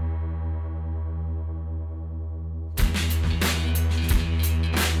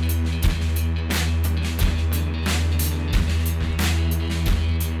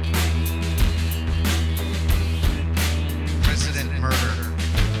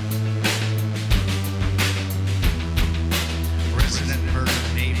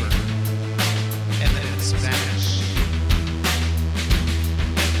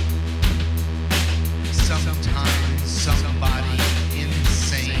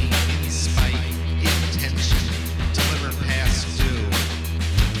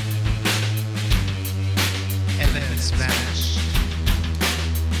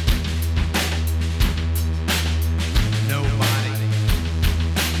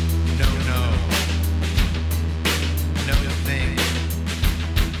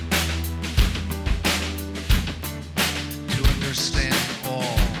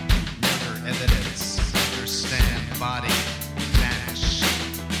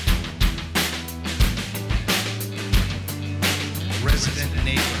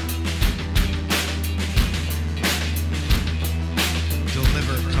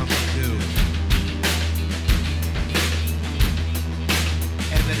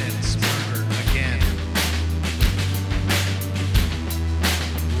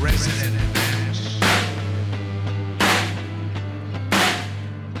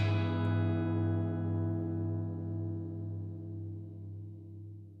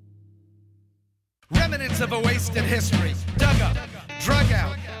 remnants of a wasted history, dug up, drug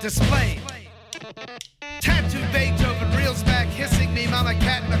out, displayed. Tattooed Beethoven reels back, hissing me, mama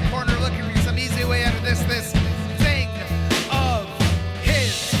cat in the corner, looking for some easy way out of this thing of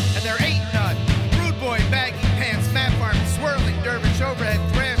his, and there ain't none. Rude boy, baggy pants, map arm, swirling dervish, overhead,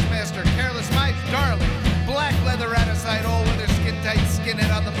 thrashmaster, careless, my darling. Black leather out of sight, all weather, skin tight,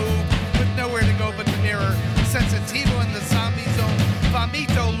 skinhead on the move, with nowhere to go but the mirror. Sensitivo in the zombie zone,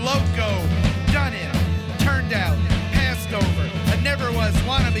 vomito loco, done in, turned out, passed over. I never was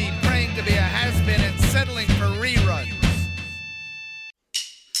wannabe, praying to be a has-been and settling for reruns.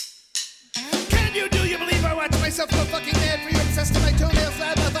 Can you believe I watch myself go fucking mad for you, obsessed to my toenails,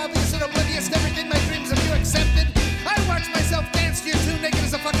 loud mouth, obvious and oblivious, never did my dreams of you accepted? I watch myself dance to your tune, naked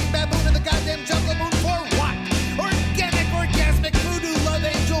as a fucking baboon in the goddamn jungle moon for what? Organic, orgasmic, voodoo, love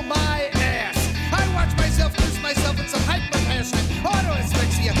angel, my ass. I watch myself lose myself in some hyper-passionate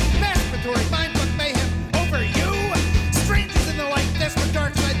auto-asphyxia, masturbatory, mindfuck mayhem over you. Strangers in the light, desperate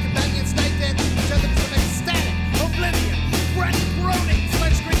dark side companions, night dancing each other to some ecstatic oblivion. Groaning,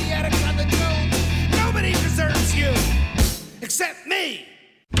 flesh-greedy addicts on the Jones. Nobody deserves you, except me.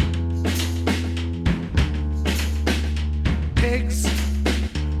 Pigs,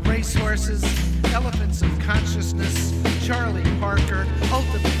 racehorses, elephants of consciousness, Charlie Parker,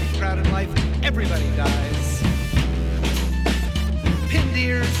 ultimately proud in life, everybody dies. Pinned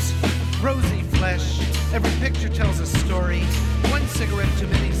ears, rosy flesh, every picture tells a story. One cigarette too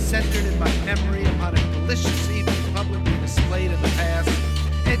many centered in my memory upon a delicious evening publicly displayed in the past,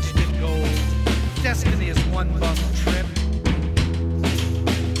 edged in gold. Destiny is one bum trip.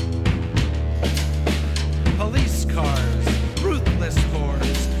 Police cars, ruthless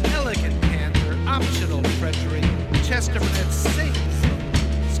whores, elegant candor, optional treachery. Chesterfield sings.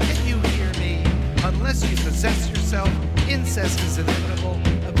 Can you hear me? Unless you possess yourself, incest is inevitable.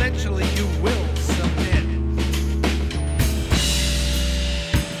 Eventually you will submit.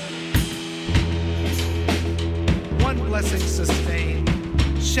 One blessing sustained,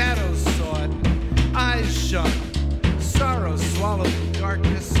 shadows sought, eyes shut, sorrow swallowed in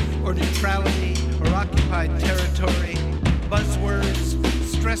darkness or neutrality or occupied territory. Buzzwords,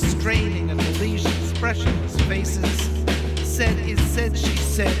 stress straining and Malaysian expressionless faces. Said is said, she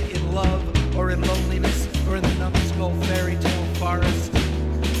said, in love or in loneliness or in the numbskull fairy tale forest.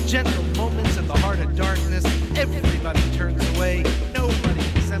 Gentle moments in the heart of darkness. Everybody turns away. Nobody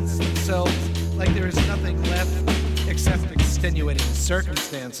presents themselves like there is nothing left except extenuating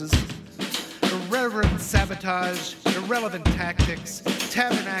circumstances. Irreverent sabotage, irrelevant tactics,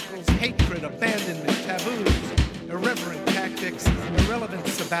 tabernacles, hatred, abandonment, taboos. Irreverent tactics, irrelevant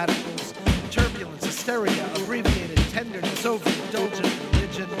sabbaticals, turbulence, hysteria, abbreviated tenderness, overindulgent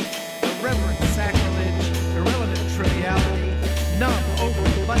religion, irreverent sacrilege, irrelevant triviality, numb,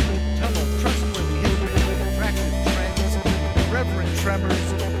 overabundant tunnel, trustworthy history with attractive trends, irreverent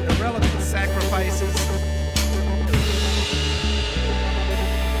tremors, irrelevant sacrifices.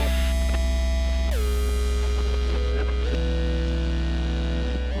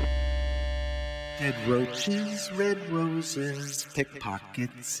 Dead roaches, red roses,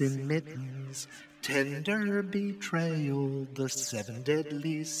 pickpockets in mittens, tender betrayal, the 7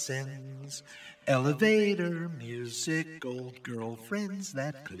 deadly sins, elevator music, old girlfriends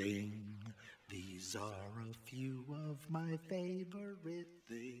that cling. These are a few of my favorite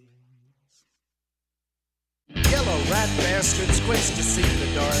things. Yellow rat bastard squints to see in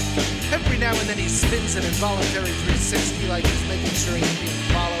the dark. Every now and then he spins an involuntary 360 like he's making sure he's being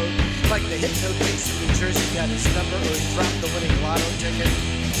followed. Like the hypno case in New Jersey got his number or he dropped the winning lotto ticket.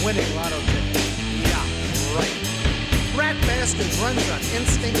 Winning lotto ticket. Yeah, right. Rat bastard runs on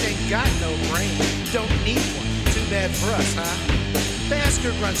instinct, ain't got no brain. Don't need one. Too bad for us, huh?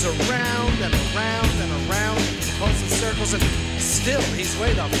 Bastard runs around and around and around, pulls in circles, and still he's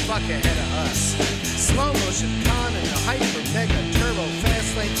way the fuck ahead of us. Slow motion con in the hyper mega turbo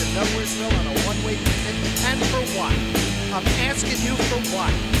fast lane to Nowheresville on a one-way ticket, and for what? I'm asking you for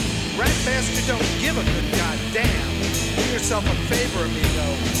what? Rat bastard don't give a good goddamn. Do yourself a favor,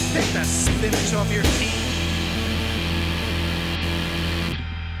 amigo. Pick the spinach off your teeth.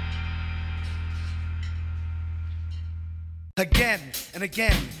 Again and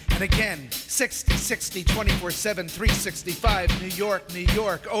again and again. 60, 60, 24/7, 365. New York, New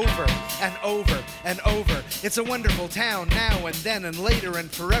York, over and over and over. It's a wonderful town now and then and later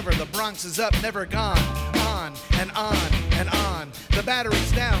and forever. The Bronx is up, never gone. On and on and on. The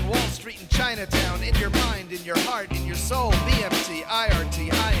battery's down, Wall Street and Chinatown. In your mind, in your heart, in your soul. BMT,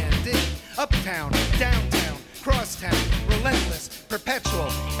 IRT, IND. Uptown, downtown, crosstown. Relentless,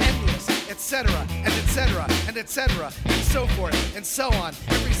 perpetual, endless. etc., and etc., and etc., and so forth, and so on.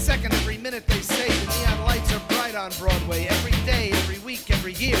 Every second, every minute they say the neon lights are bright on Broadway. Every day, every week,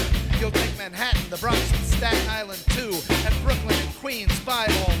 every year. You'll take Manhattan, the Bronx, and Staten Island too, and Brooklyn and Queens by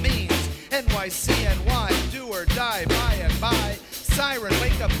all means. NYC, NY, do or die, by and by. Siren,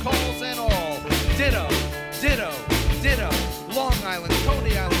 wake-up calls and all. Ditto, ditto, ditto. Long Island,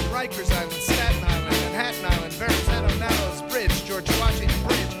 Coney Island, Rikers Island, Staten Island, Manhattan Island, Verrazano Narrows Bridge, George Washington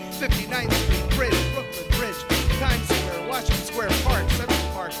Bridge, 59th Street Bridge, Brooklyn Bridge, Times Square, Washington Square Park,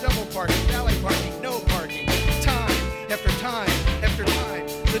 Central Park, double parking, alley parking, no parking. Time after time after time.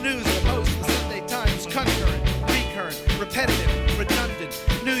 The news, the Post, the Sunday Times, concurrent, recurrent, repetitive, redundant.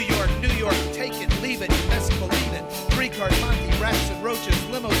 New York, take it, leave it, you best believe it. Three-card Monte, rats and roaches,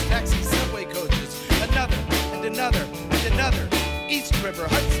 limos, taxis, subway coaches. Another, and another, and another. East River,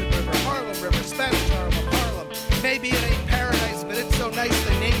 Hudson River, Harlem River, Spanish Harlem. Maybe it ain't paradise, but it's so nice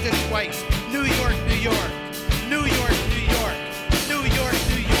they named it twice. New York, New York. New York, New York. New York,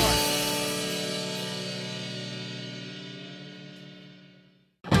 New York.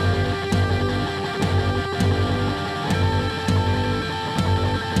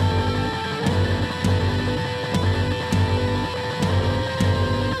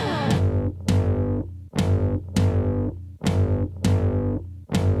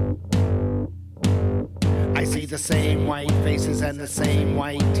 The same white faces and the same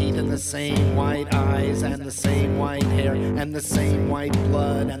white teeth and the same white eyes and the same white hair and the same white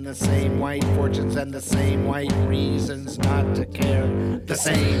blood and the same white fortunes and the same white reasons not to care. The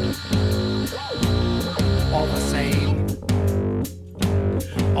same, all the same.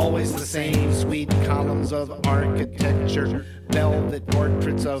 Always the same sweet columns of architecture, velvet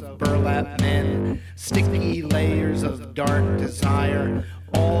portraits of burlap men, sticky layers of dark desire.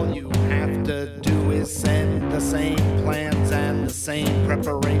 All you have to do is send the same plans and the same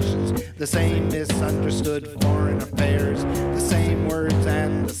preparations, the same misunderstood foreign affairs, the same words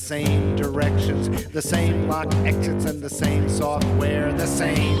and the same directions, the same locked exits and the same software, the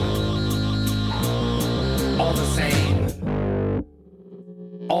same, all the same.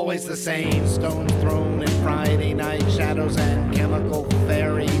 Always the same, stones thrown in Friday night shadows and chemical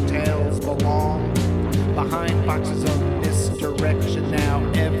fairy tales belong behind boxes of misdirection. Now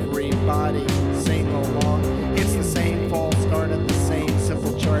everybody sing along. It's the same false start and the same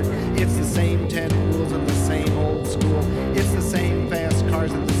simple chart. It's the same 10 rules and the same old school. It's the same fast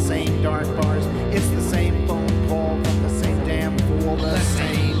cars and the same dark bars. It's the same phone call from the same damn fool. The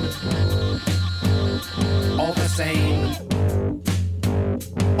same, all the same.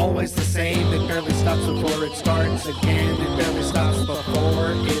 Always the same, it barely stops before it starts again. It barely stops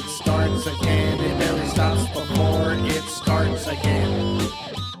before it starts again. It barely stops before it starts again.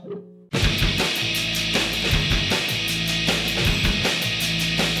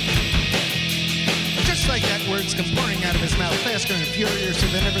 Just like that, words come pouring out of his mouth faster and furiouser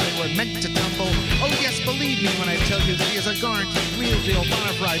than ever they were meant to tumble. Oh yes, believe me when I tell you that he is a guaranteed real deal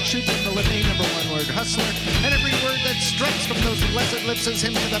bona fide shoot from the living number one word hustler, and every word that strikes from those blessed lips is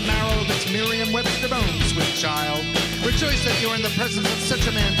him to the marrow of its Merriam-Webster bones, sweet child. Rejoice that you are in the presence of such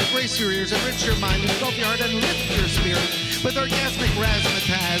a man to grace your ears, enrich your mind, engulf your heart, and lift your spirit with orgasmic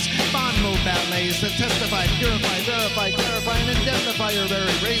razzmatazz, bon mot ballets that testify, purify, verify, clarify, and indemnify your very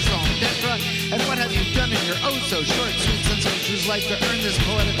raison d'etre. And what have you done in your oh-so-short, sweet sense of Jews' life to earn this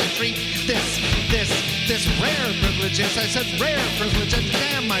poetical treat? This rare privilege, yes, I said rare privilege, and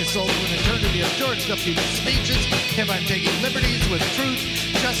damn my soul to an eternity of George W. speeches if I'm taking liberties with truth,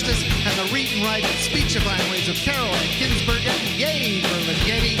 justice, and the read and write and speechifying ways of Caroline Ginsburg, and yay, Merlin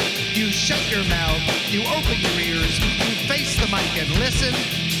Getty, you shut your mouth, you open your ears, you face the mic and listen,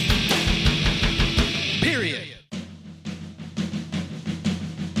 period.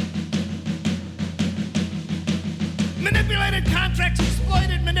 Manipulated contracts,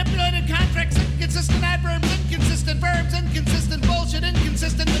 exploited, manipulated contracts, inconsistent adverbs, inconsistent verbs, inconsistent bullshit,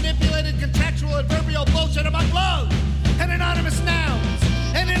 inconsistent manipulated contractual adverbial bullshit among love, and anonymous nouns,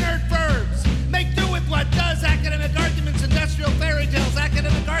 and inert verbs. Make do with what does, academic arguments, industrial fairy tales,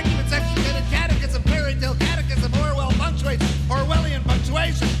 academic arguments, extricated catechism, fairy tale catechism, Orwell punctuates, Orwellian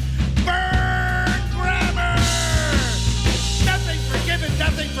punctuation. Burn grammar! Nothing forgiven,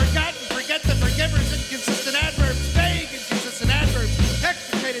 nothing forgotten, forget the forgivers, inconsistent adverbs, vague inconsistent adverbs,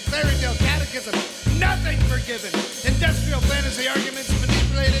 extricated fairy tale catechism, nothing forgiven, industrial fantasy arguments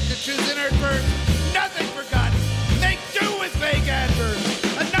manipulated to choose inert verbs, nothing forgotten, make do with vague adverbs,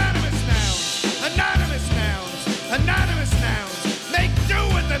 anonymous nouns, anonymous nouns, anonymous nouns, make do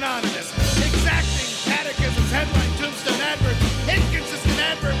with anonymous, exacting catechisms, headline, tombstone adverbs, inconsistent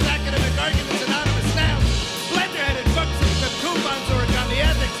adverbs, academic arguments, anonymous nouns, blender-headed books with coupons origami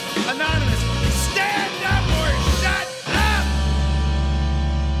ethics, anonymous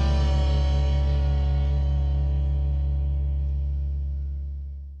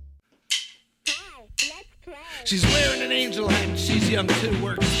She's wearing an angel hat and she's young too.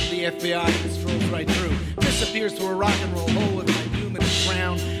 Works for the FBI, just rolls right through. Disappears through a rock and roll hole with my Newman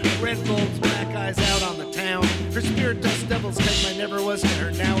crown. Red bulbs, black eyes out on the town. Her spirit dust devils type I never was to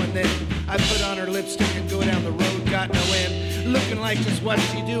her now and then. I put on her lipstick and go down the road, got no end. Looking like just what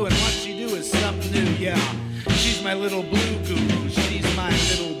she do, and what she do is something new, yeah. She's my little blue guru, she's my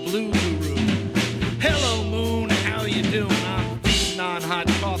little blue guru. Hello moon, how you doing? I'm feeding on hot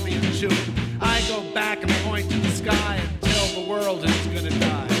coffee and chewing. I go back and point to the sky and tell the world who's gonna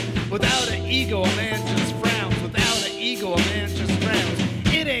die. Without an ego, a man just frowns. Without an ego, a man just frowns.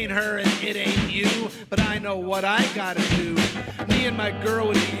 It ain't her and it ain't you, but I know what I gotta do. Me and my girl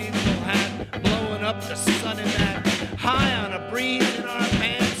with the angel hat, blowing up the sun in that. High on a breeze in our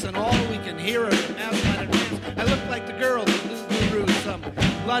pants, and all we can hear are the mouth on her dance. I look like the girl, the blue guru, some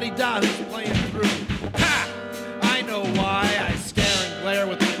la-di-da who's playing through. Ha! I know why I stare and glare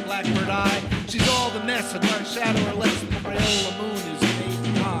with my blackbird eye. She's all the mess, a dark shadow or less. The Crayola moon is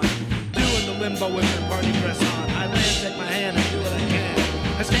made on. Doing the limbo with her party dress on. I land, take my hand and do what I can.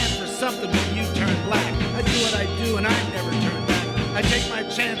 I stand for something when you turn black. I do what I do and I never turn back. I take my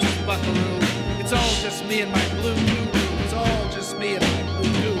chances, buckaroo. It's all just me and my blue guru. It's all just me and my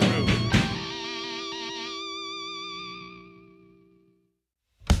blue guru.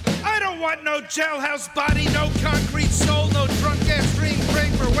 I don't want no jailhouse body, no concrete soul, no drunk ass dream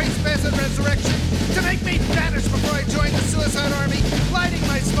praying for waste-based resurrection to make me vanish before I join the suicide army, lighting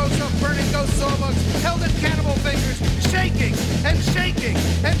my smoke of burning ghost sawbucks, held in cannibal fingers, shaking and shaking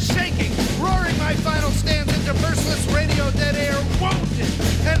and shaking, roaring my final stands into merciless radio dead air, wounded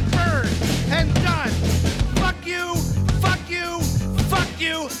and burned and done. Fuck you, fuck you, fuck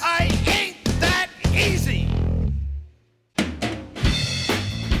you, I ain't that easy.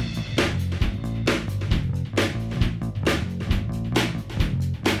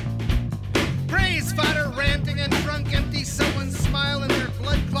 Fodder, ranting and drunk, empty someone's smile and their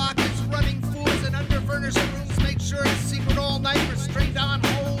blood clock is running. Fools in underfurnished rooms make sure it's secret all night, restrained on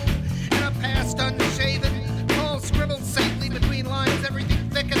hold in a past unshaven. All scribbled safely between lines, everything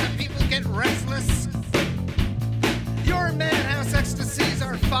thick and the people get restless. Your madhouse ecstasies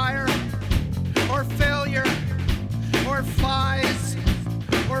are fire, or failure, or flies,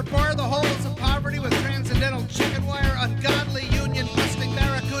 or bar the holes of poverty with transcendental chicken wire, ungodly union busting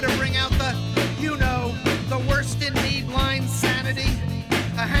barracuda bring out the, you know, the worst in me, blind sanity,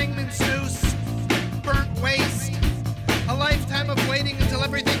 a hangman's noose, burnt waste, a lifetime of waiting until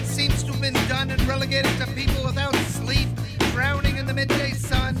everything seems to have been done and relegated to people without sleep, drowning in the midday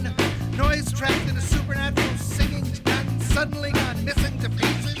sun, noise trapped in a supernatural singing gun, suddenly gone missing to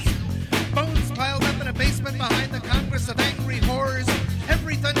pieces, bones piled up in a basement behind the Congress of Angry Horrors,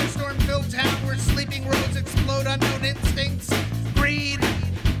 every thunderstorm-filled town where sleeping roads explode unknown instincts, greed,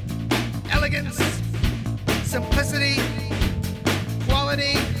 elegance, simplicity,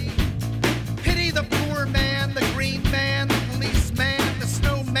 quality, pity the poor man, the green man, the policeman, the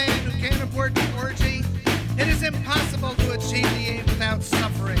snowman who can't afford the orgy. It is impossible to achieve the aim without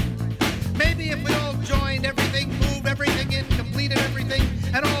suffering. Maybe if we all joined everything, move everything in, completed everything,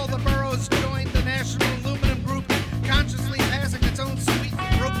 and all the boroughs joined the National Aluminum Group, consciously passing its own sweet,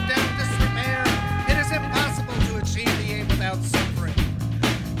 broke down disrepair, it is impossible to achieve the aim without suffering.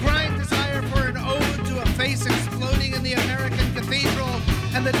 Grind desire for an ode to a face exploding in the American cathedral,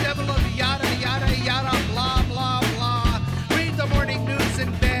 and the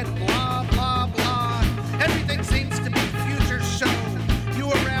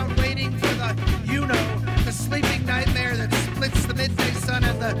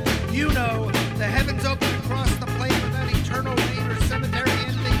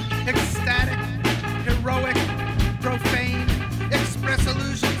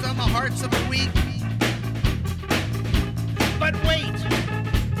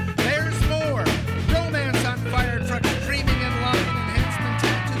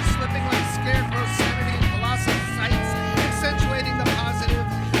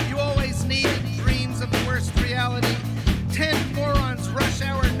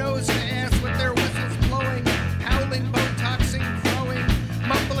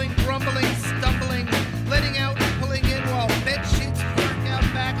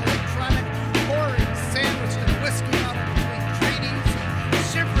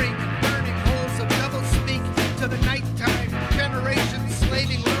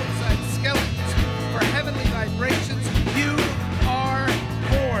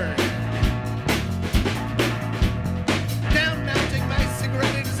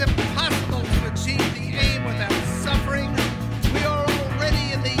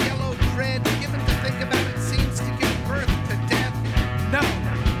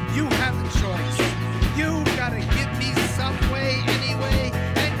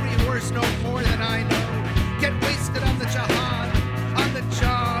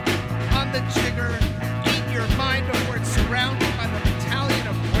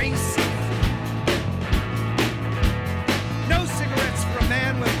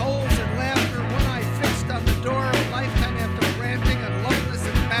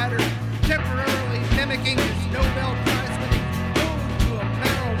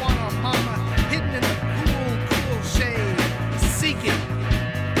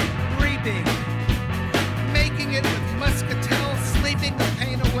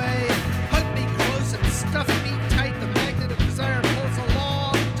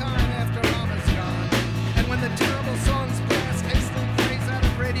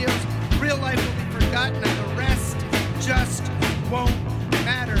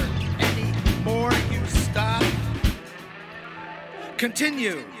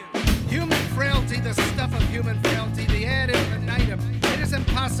Continue. Human frailty, the stuff of human frailty, the ad infinitum. It is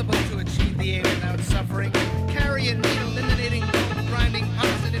impossible to achieve the aim without suffering. Carrion meat, eliminating grinding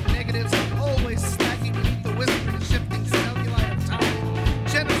positive negatives, always stacking beneath the whispering, shifting cellulite of time.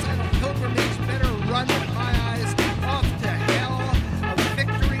 Genocidal pilgrimage, better run in my eyes off to hell. A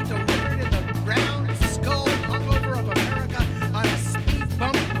victory delivered in the ground, skull hung over of America on a speed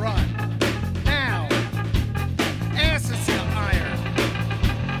bump run. Now, asses to iron.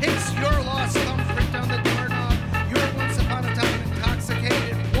 It's your lost thumbprint on the doorknob. You're once upon a time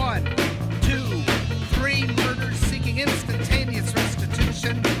intoxicated. 1, 2, 3 murders seeking instantaneous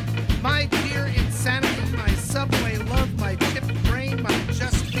restitution. My dear insanity, my subway love, my chipped brain, my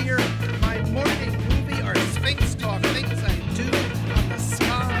just fear, my morning movie are Sphinx talk things I do on the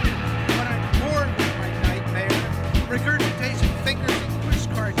sky. When I'm bored with my nightmare, regurgitation fingers of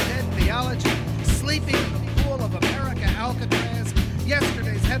pushcart dead theology, sleeping in the pool of America Alcatraz.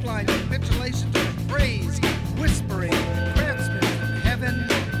 Yesterday's headline, capitulation to the praise, whispering, craftsmen from heaven.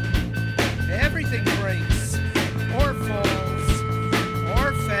 Everything breaks, or falls,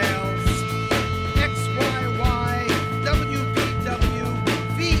 or fails. XYY, WPW,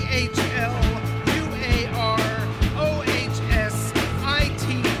 VHL, UAR, OHS,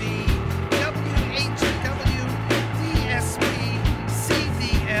 ITV, WHW, DSP,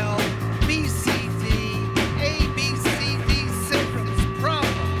 CDL, BCD, ABCD syndromes.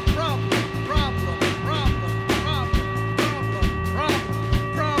 Problem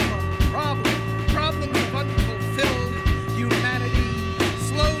of unfulfilled humanity.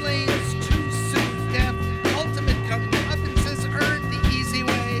 Slow lanes, too soon death. Ultimate comeuppances earned the easy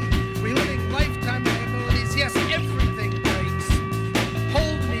way. Reliving lifetime liabilities. Yes, everything breaks.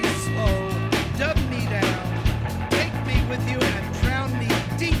 Hold me slow. Dub me down. Take me with you and drown me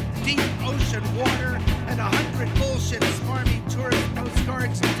deep, deep ocean water. And 100 bullshit smarmy tourist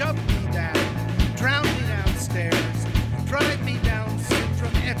postcards. Dub me down. Drown me downstairs. Drive me down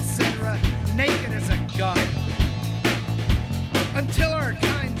syndrome, etc. Naked as a gun. Until our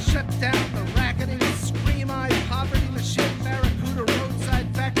kind shut down the racketing, scream-eyed poverty machine, barracuda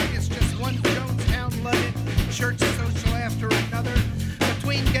roadside factory is just one Jonestown loaded church social after another.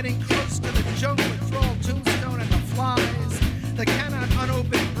 Between getting close to the junk withdrawal tombstone and the flies, the cannot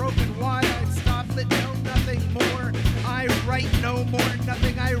unopened, broken, wide-eyed, stop-lit, no nothing more. I write no more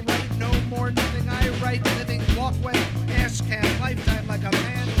nothing. I write no more nothing. I write living walkway, ash can lifetime like a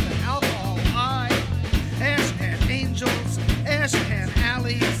man with an alcohol eye. Ash can angels, ash can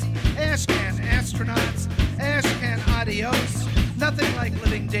alleys, ash can astronauts, ash can adios. Nothing like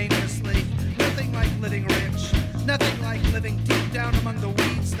living dangerously, nothing like living rich, nothing like living deep down among the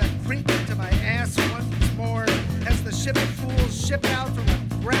weeds that creep into my ass once more as the ship fools ship out from a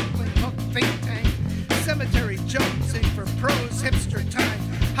grappling hook think tank. Cemetery jonesing for pros, hipster time,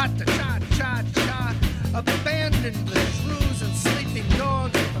 hot to cha-cha-cha. Abandoned the shrews and sleeping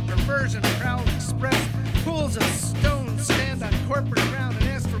dogs with a perversion prowl express. Pools of stone stand on corporate ground and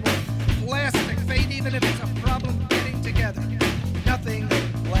ask for more plastic fate, even if it's a problem getting together. Nothing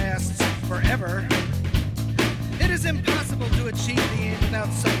lasts forever. It is impossible to achieve the aim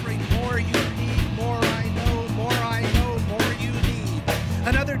without suffering. More you need, more I know, more I know, more you need.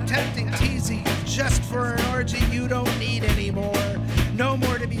 Another tempting teasing just for an orgy you don't need anymore. No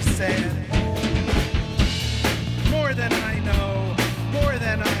more to be said. More than I know, more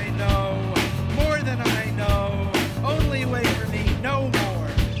than I know, more than I know. Only wait for me, no more,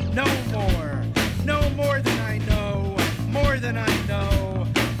 no more, no more than I know, more than I know,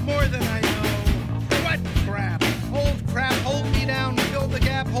 more than I know. What crap, old crap, hold me down, fill the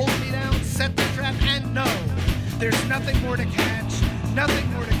gap, hold me down, set the trap, and no, there's nothing more to catch,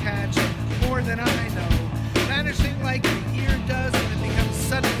 nothing more to catch, more than I know. Vanishing like the year does when it becomes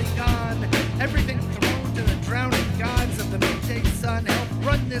suddenly gone, everything thrown to the drowning gods of the midday sun. Help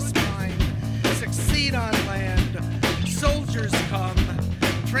run this mind, succeed on land. Soldiers come,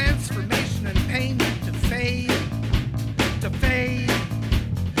 transformation and pain to fade, to fade,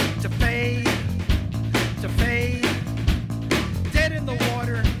 to fade, to fade. Dead in the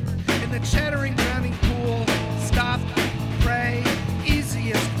water, in the chattering drowning pool. Stop, pray,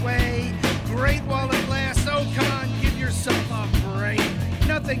 easiest way. Great water.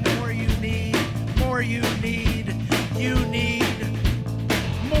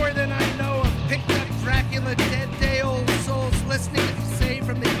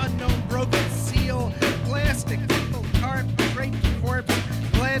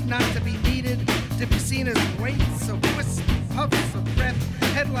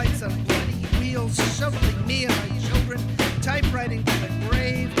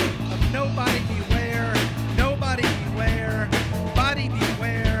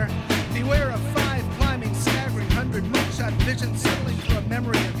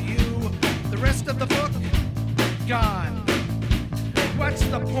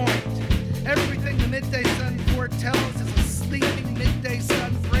 the point. Everything the midday sun foretells is a sleeping midday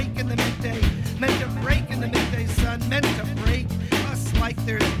sun break in the midday, meant to break in the midday sun, meant to break us like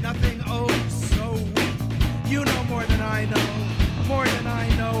there's nothing, oh so weak. You know more than I know, more than I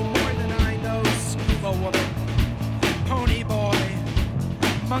know, more than I know, scuba woman, pony boy,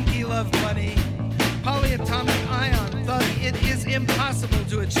 monkey love bunny, polyatomic ion thug. It is impossible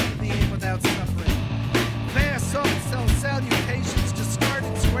to achieve the aim without suffering. Vast soft cell salutations,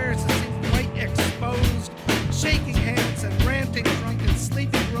 discarded squares that seem quite exposed, shaking hands and ranting drunken,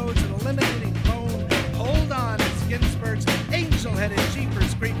 sleeping roads and eliminating bone. Hold on, as Ginsberg's angel-headed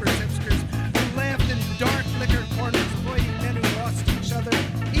jeepers, creepers, hipsters, who laughed in dark liquor corners, avoiding men who lost each other,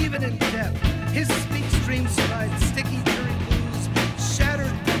 even in death. His speech streams survived sticky, dreary blues,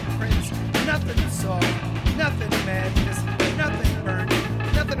 shattered footprints, nothing soft, nothing madness, nothing burnt,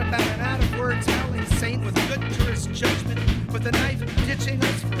 nothing about an out-of-words howling saint with good tourist judgment, with a knife ditching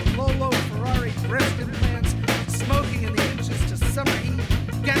us for Lolo Ferrari breast implants, smoking in the inches to summer heat,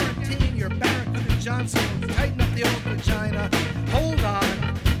 guaranteeing your Barracuda Johnson will tighten up the old vagina. Hold on,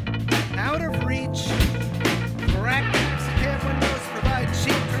 out of reach. Rack taxicab windows provide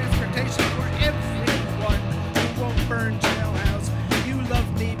cheap transportation for everyone who won't burn jailhouse. You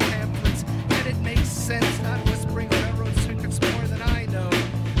love me pamphlets, and it makes sense, not whispering railroad secrets more than I know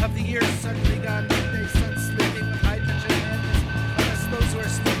of the years suddenly gone midday sun sleeping with hydrogen madness, unless those who are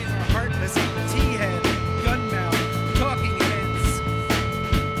sleeping are heartless, tea-head, gun-mouth, talking heads.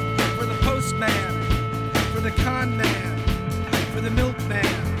 For the postman, for the con man, for the milkman,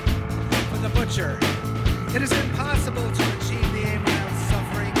 for the butcher. It is impossible to achieve the aim without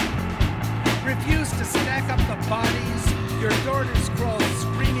suffering. Refuse to stack up the bodies. Your daughters crawl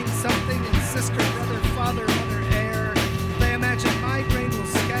screaming something in sister, brother, father, mother, air. They imagine my brain will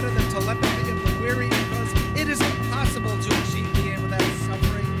scatter the telepathy of the weary because it is impossible to achieve the aim without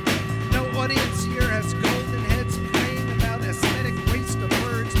suffering. No audience here has golden heads praying about aesthetic waste of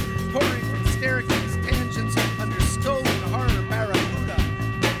words pouring from staircase tangents under stolen horror.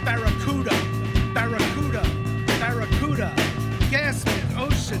 Barracuda, barracuda, barracuda, gasping,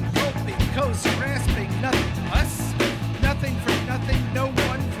 ocean, gulping, coast, grasping, nothing, us, nothing for nothing, no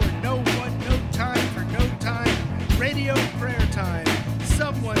one for no one, no time for no time, radio prayer time,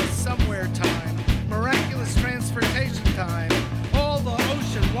 someone, somewhere time, miraculous transportation time, all the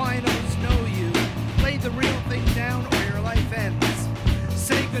ocean winos know you, lay the real thing down or your life ends.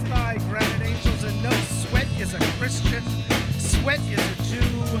 Say goodbye, granite angels, and no, sweat is a Christian, sweat is a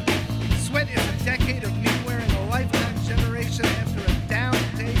Jew, sweat is a decade of me wearing a lifetime generation after a down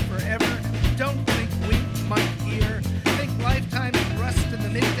day forever. Don't think wink, month, year. Think lifetime of rust in the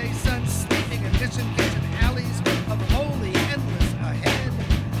midday sun, sleeping in kitchen alleys of holy endless ahead.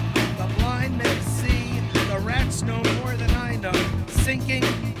 The blind may see, the rats know more than I know. Sinking,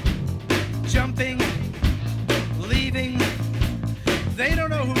 jumping, leaving. They don't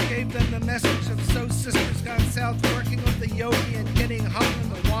know who gave them the message of so sisters gone south, working with the yogi and getting hung in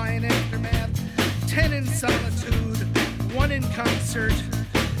the wine aftermath. 10 in solitude, 1 in concert,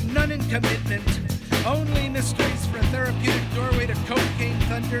 none in commitment. Only mysteries for a therapeutic doorway to cocaine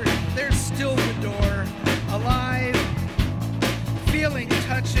thunder. There's still the door, alive, feeling,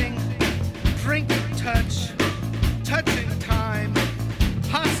 touching, drinking touch, touching time,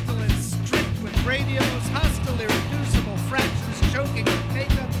 hostile and strict with radios, hostile irreducible fractures, choking with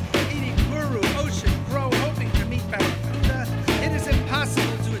makeup, eating guru, ocean, grow, hoping to meet Barracuda. It is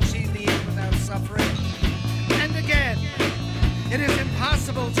impossible to achieve the aim without suffering. And again, it is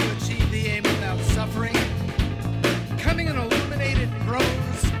impossible to achieve the aim without suffering. Coming in illuminated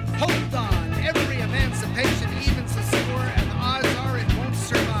prose, hold on, every emancipation evens the score, and the odds are it won't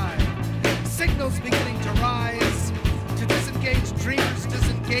survive. Signals beginning to rise.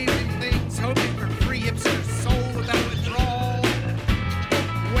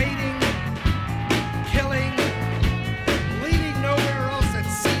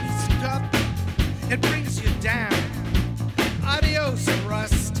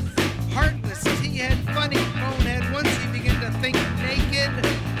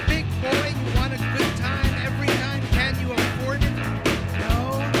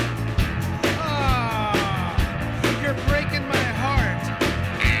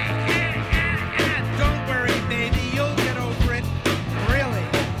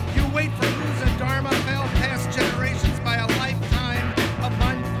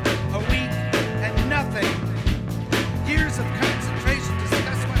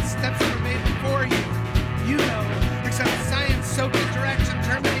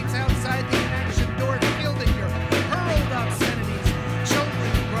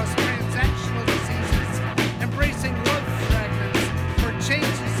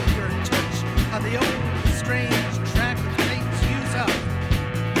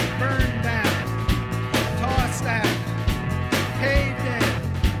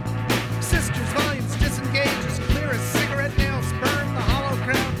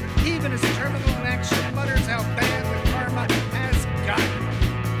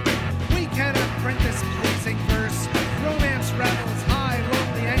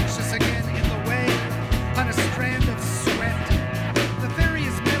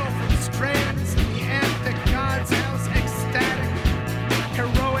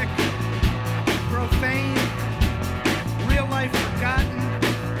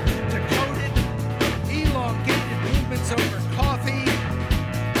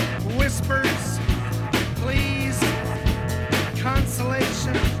 whispers, please,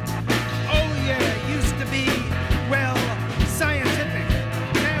 consolation. Oh yeah, used to be, well, scientific.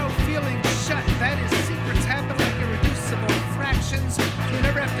 Now feeling shut. That is, secrets happen like irreducible fractions. You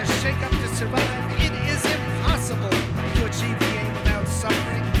never have to shake up to survive. It is impossible to achieve the aim without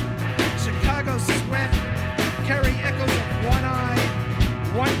suffering. Chicago sweat, carry echoes of one eye,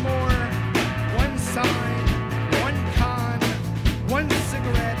 one more, one sign, one con, one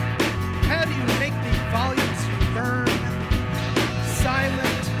cigarette. How do you make the volumes burn?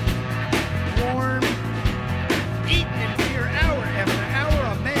 Silent, warm, eaten in fear hour after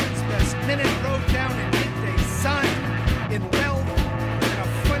hour. A man's best minute rode down in midday sun, in wealth, in a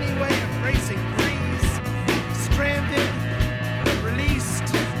funny way embracing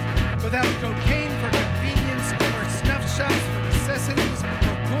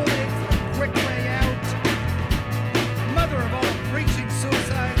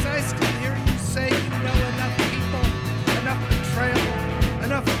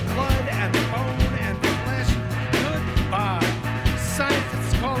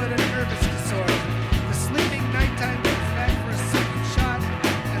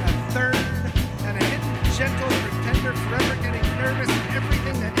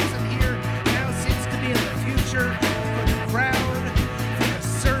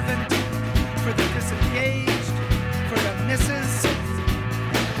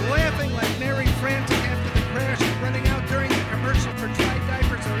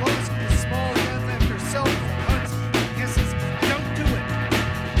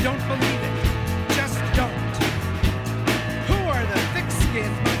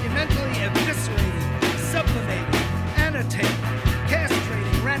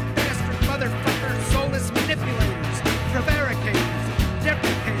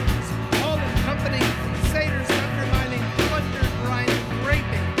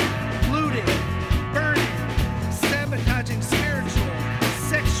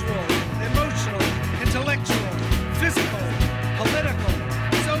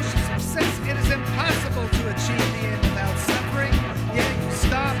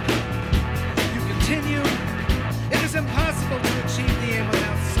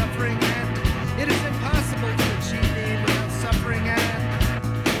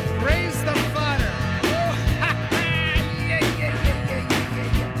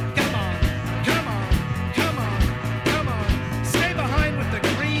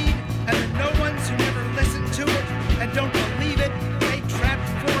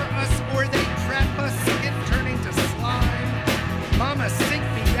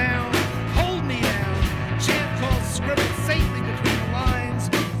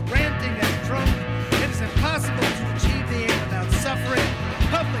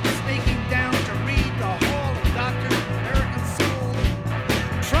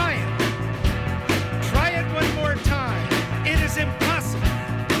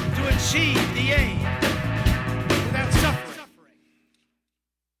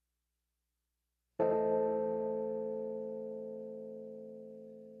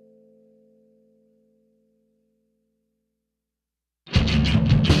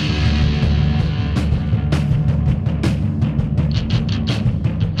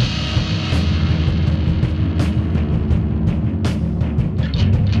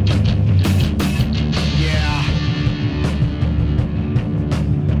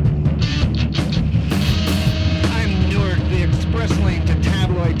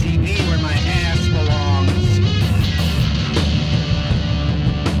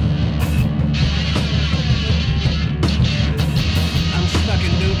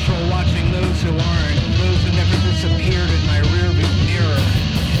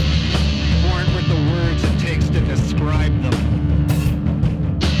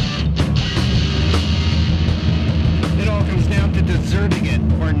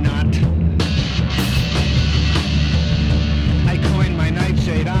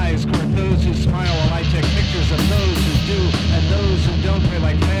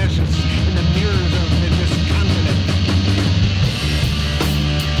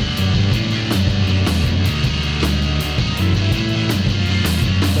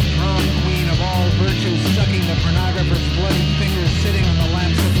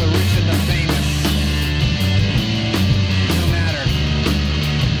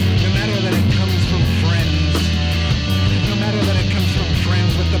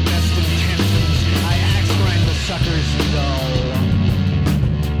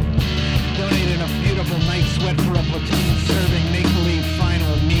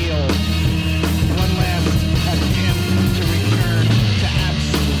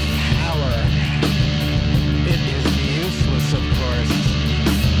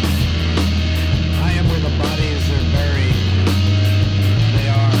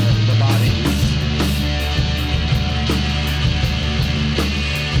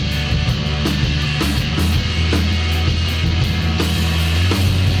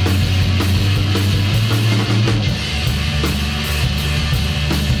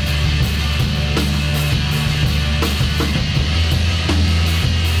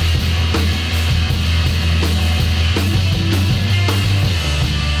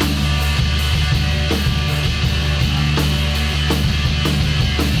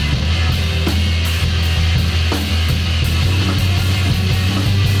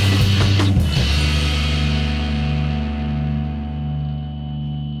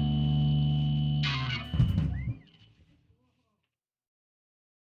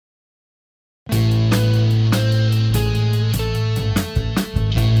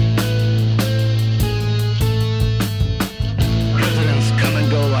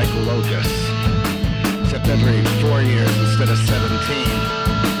locus. Except every 4 years instead of 17.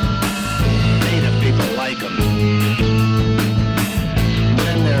 Native people like them.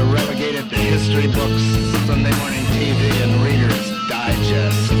 Then they're relegated to history books, Sunday morning TV, and Reader's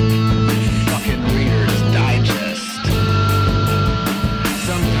Digest. Fucking Reader's Digest.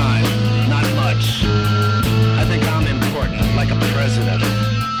 Sometimes, not much. I think I'm important, like a president.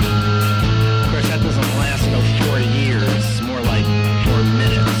 Of course, that doesn't last no 4 years, more like 4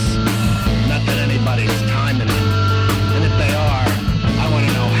 minutes. Not that anybody's timing it. And if they are, I want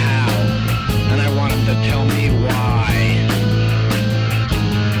to know how. And I want them to tell me why.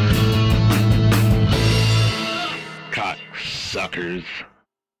 Cocksuckers.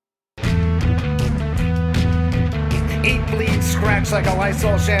 Eat, bleed, scratch like a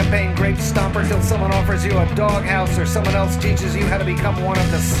Lysol champagne grape stomper till someone offers you a doghouse or someone else teaches you how to become one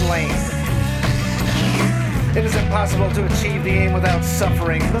of the slain. It is impossible to achieve the aim without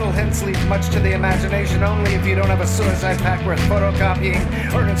suffering. Little hints leave much to the imagination only if you don't have a suicide pact worth photocopying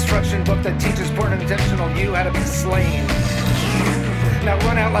or an instruction book that teaches poor and intentional you how to be slain. Now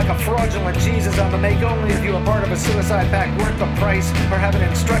run out like a fraudulent Jesus on the make only if you are part of a suicide pact worth the price or have an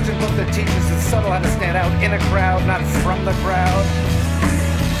instruction book that teaches the subtle how to stand out in a crowd, not from the crowd.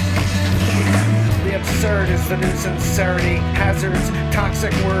 The absurd is the new sincerity, hazards,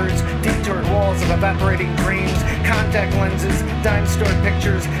 toxic words, detoured walls of evaporating dreams, contact lenses, dime store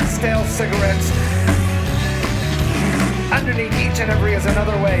pictures, stale cigarettes. Underneath each and every is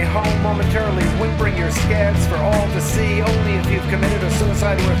another way home, momentarily whimpering your scads for all to see, only if you've committed a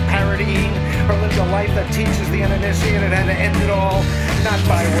suicide worth parodying or lived a life that teaches the uninitiated how to end it all, not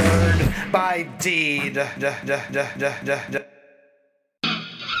by word, by deed.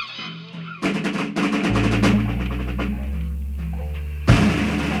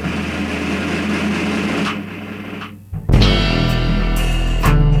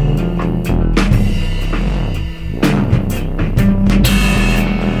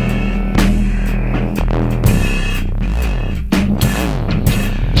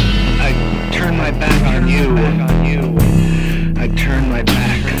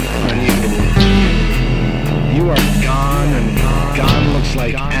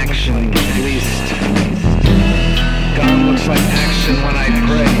 Like action, at least. Gone looks like action when I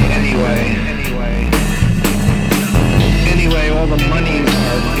pray, anyway. Anyway, all the monies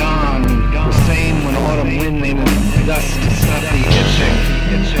are gone. The same when autumn wind and dust stop the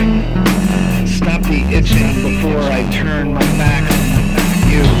itching. Stop the itching before I turn my back on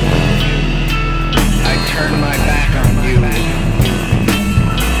you. I turn my back on you.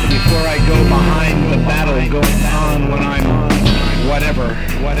 Before I go behind the battle going on when I'm whatever,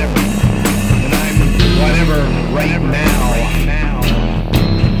 and I'm whatever right now.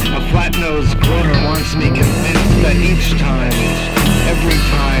 A flat-nosed groaner wants me convinced that each time, every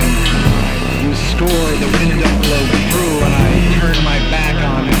time, you score, the wind don't blow through and I turn my back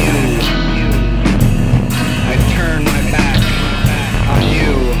on you. I turn my back on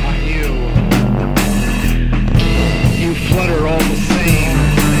you. You flutter all the same,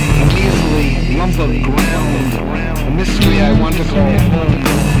 a measly lump of ground. A mystery I want to call home.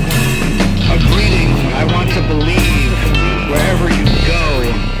 A greeting I want to believe wherever you go.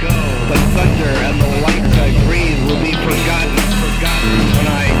 The thunder and the lights I breathe will be forgotten when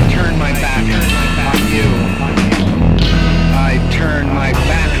I turn my back on you. I turn my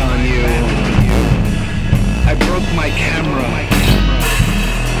back on you. I broke my camera.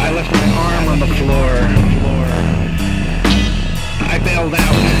 I left my arm on the floor. I bailed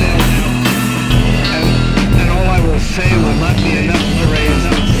out. And all I will say will not be enough to raise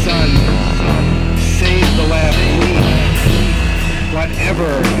the sun. Save the last leaf. Whatever,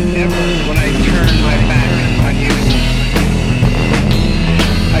 when I turn my back on you.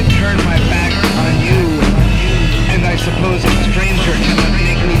 I turn my back on you. And I suppose a stranger cannot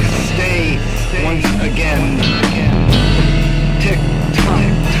make me stay once again. Tick-tock,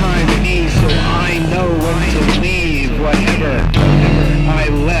 time me so I know when to leave. Whatever I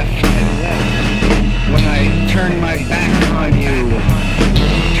left. When I turn my back on you,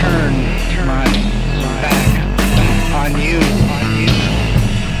 turn my back on you.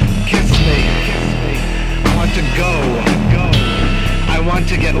 Kiss me. I want to go. I want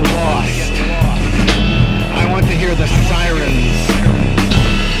to get lost. I want to hear the sirens.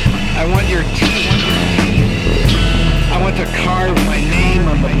 I want your teeth. I want to carve my name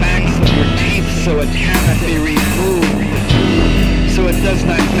on the backs of your teeth so it cannot be removed. So it does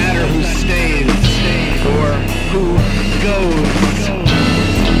not matter who stays or who goes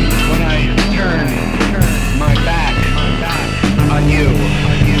when I turn my back on you.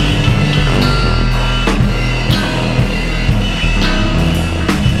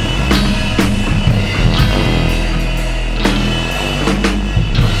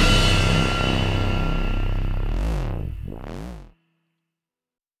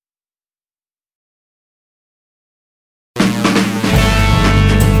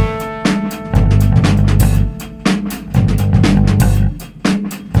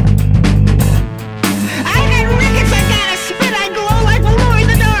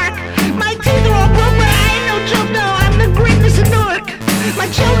 My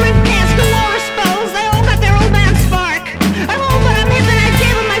children cast the war spells, they all got their old man spark. I'm old but I'm hip and I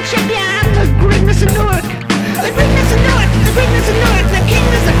gave him my chip, yeah, I'm the greatness of Newark. The greatness of Newark, the greatness of Newark, the king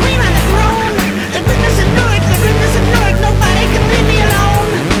is the queen on the throne. The greatness of Newark, the greatness of Newark, nobody can leave me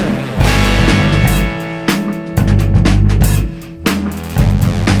alone.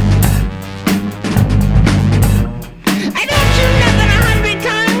 I don't chew nothing 100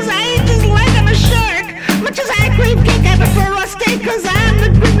 times, I eat just like I'm a shark. Much as I crave cake, I prefer raw steak, cause I'm the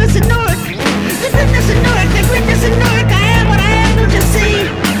greatness of Newark. The greatness of Newark, the greatness of Newark, I am what I am, don't you see?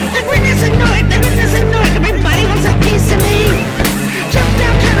 The greatness of Newark, the greatness of Newark, everybody wants a piece of me. Jump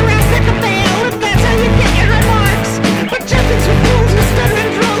down, turn around, pick a bail, if that's how you get your high marks. But jumping's for fools who stutter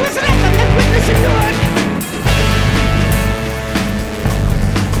and drool, listen up, I'm the greatness of Newark.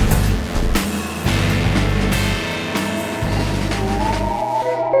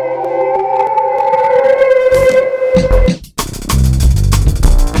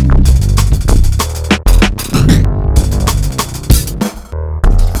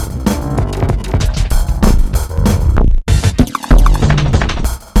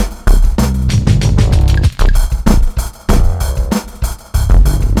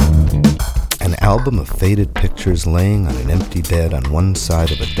 Album of faded pictures laying on an empty bed on one side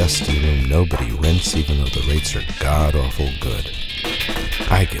of a dusty room nobody rents, even though the rates are god-awful good.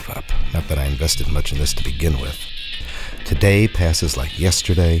 I give up. Not that I invested much in this to begin with. Today passes like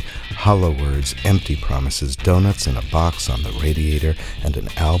yesterday, hollow words, empty promises, donuts in a box on the radiator, and an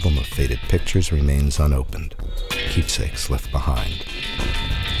album of faded pictures remains unopened. Keepsakes left behind.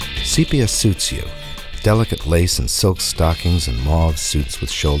 Sepia suits you. Delicate lace and silk stockings and mauve suits with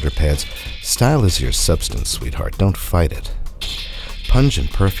shoulder pads. Style is your substance, sweetheart. Don't fight it.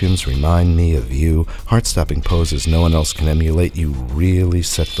 Pungent perfumes remind me of you. Heart-stopping poses no one else can emulate. You really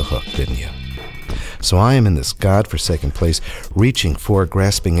set the hook, didn't you? So I am in this god-forsaken place, reaching for,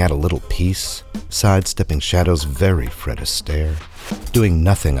 grasping at a little peace, sidestepping shadows, very Fred Astaire, doing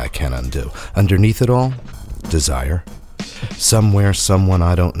nothing I can undo. Underneath it all, desire. Somewhere, someone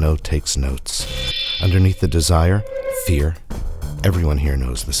I don't know takes notes. Underneath the desire, fear. Everyone here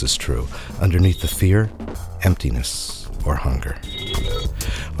knows this is true. Underneath the fear, emptiness or hunger.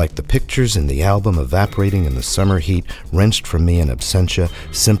 Like the pictures in the album evaporating in the summer heat, wrenched from me in absentia,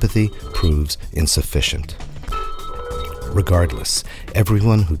 sympathy proves insufficient. Regardless,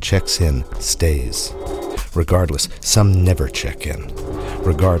 everyone who checks in stays. Regardless, some never check in.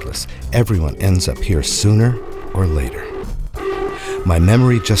 Regardless, everyone ends up here sooner or later. My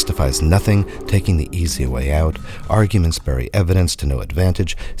memory justifies nothing, taking the easy way out. Arguments bury evidence to no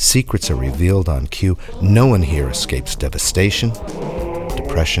advantage. Secrets are revealed on cue. No one here escapes devastation,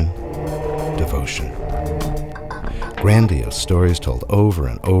 depression, devotion. Grandiose stories told over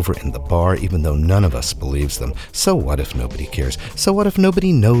and over in the bar, even though none of us believes them. So what if nobody cares? So what if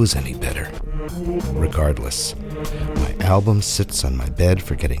nobody knows any better? Regardless, my album sits on my bed,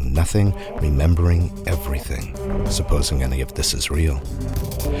 forgetting nothing, remembering everything, supposing any of this is real.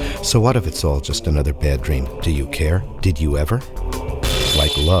 So what if it's all just another bad dream? Do you care? Did you ever?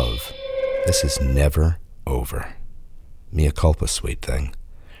 Like love, this is never over. Mea culpa, sweet thing.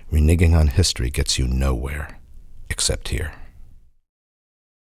 Reneging on history gets you nowhere, except here.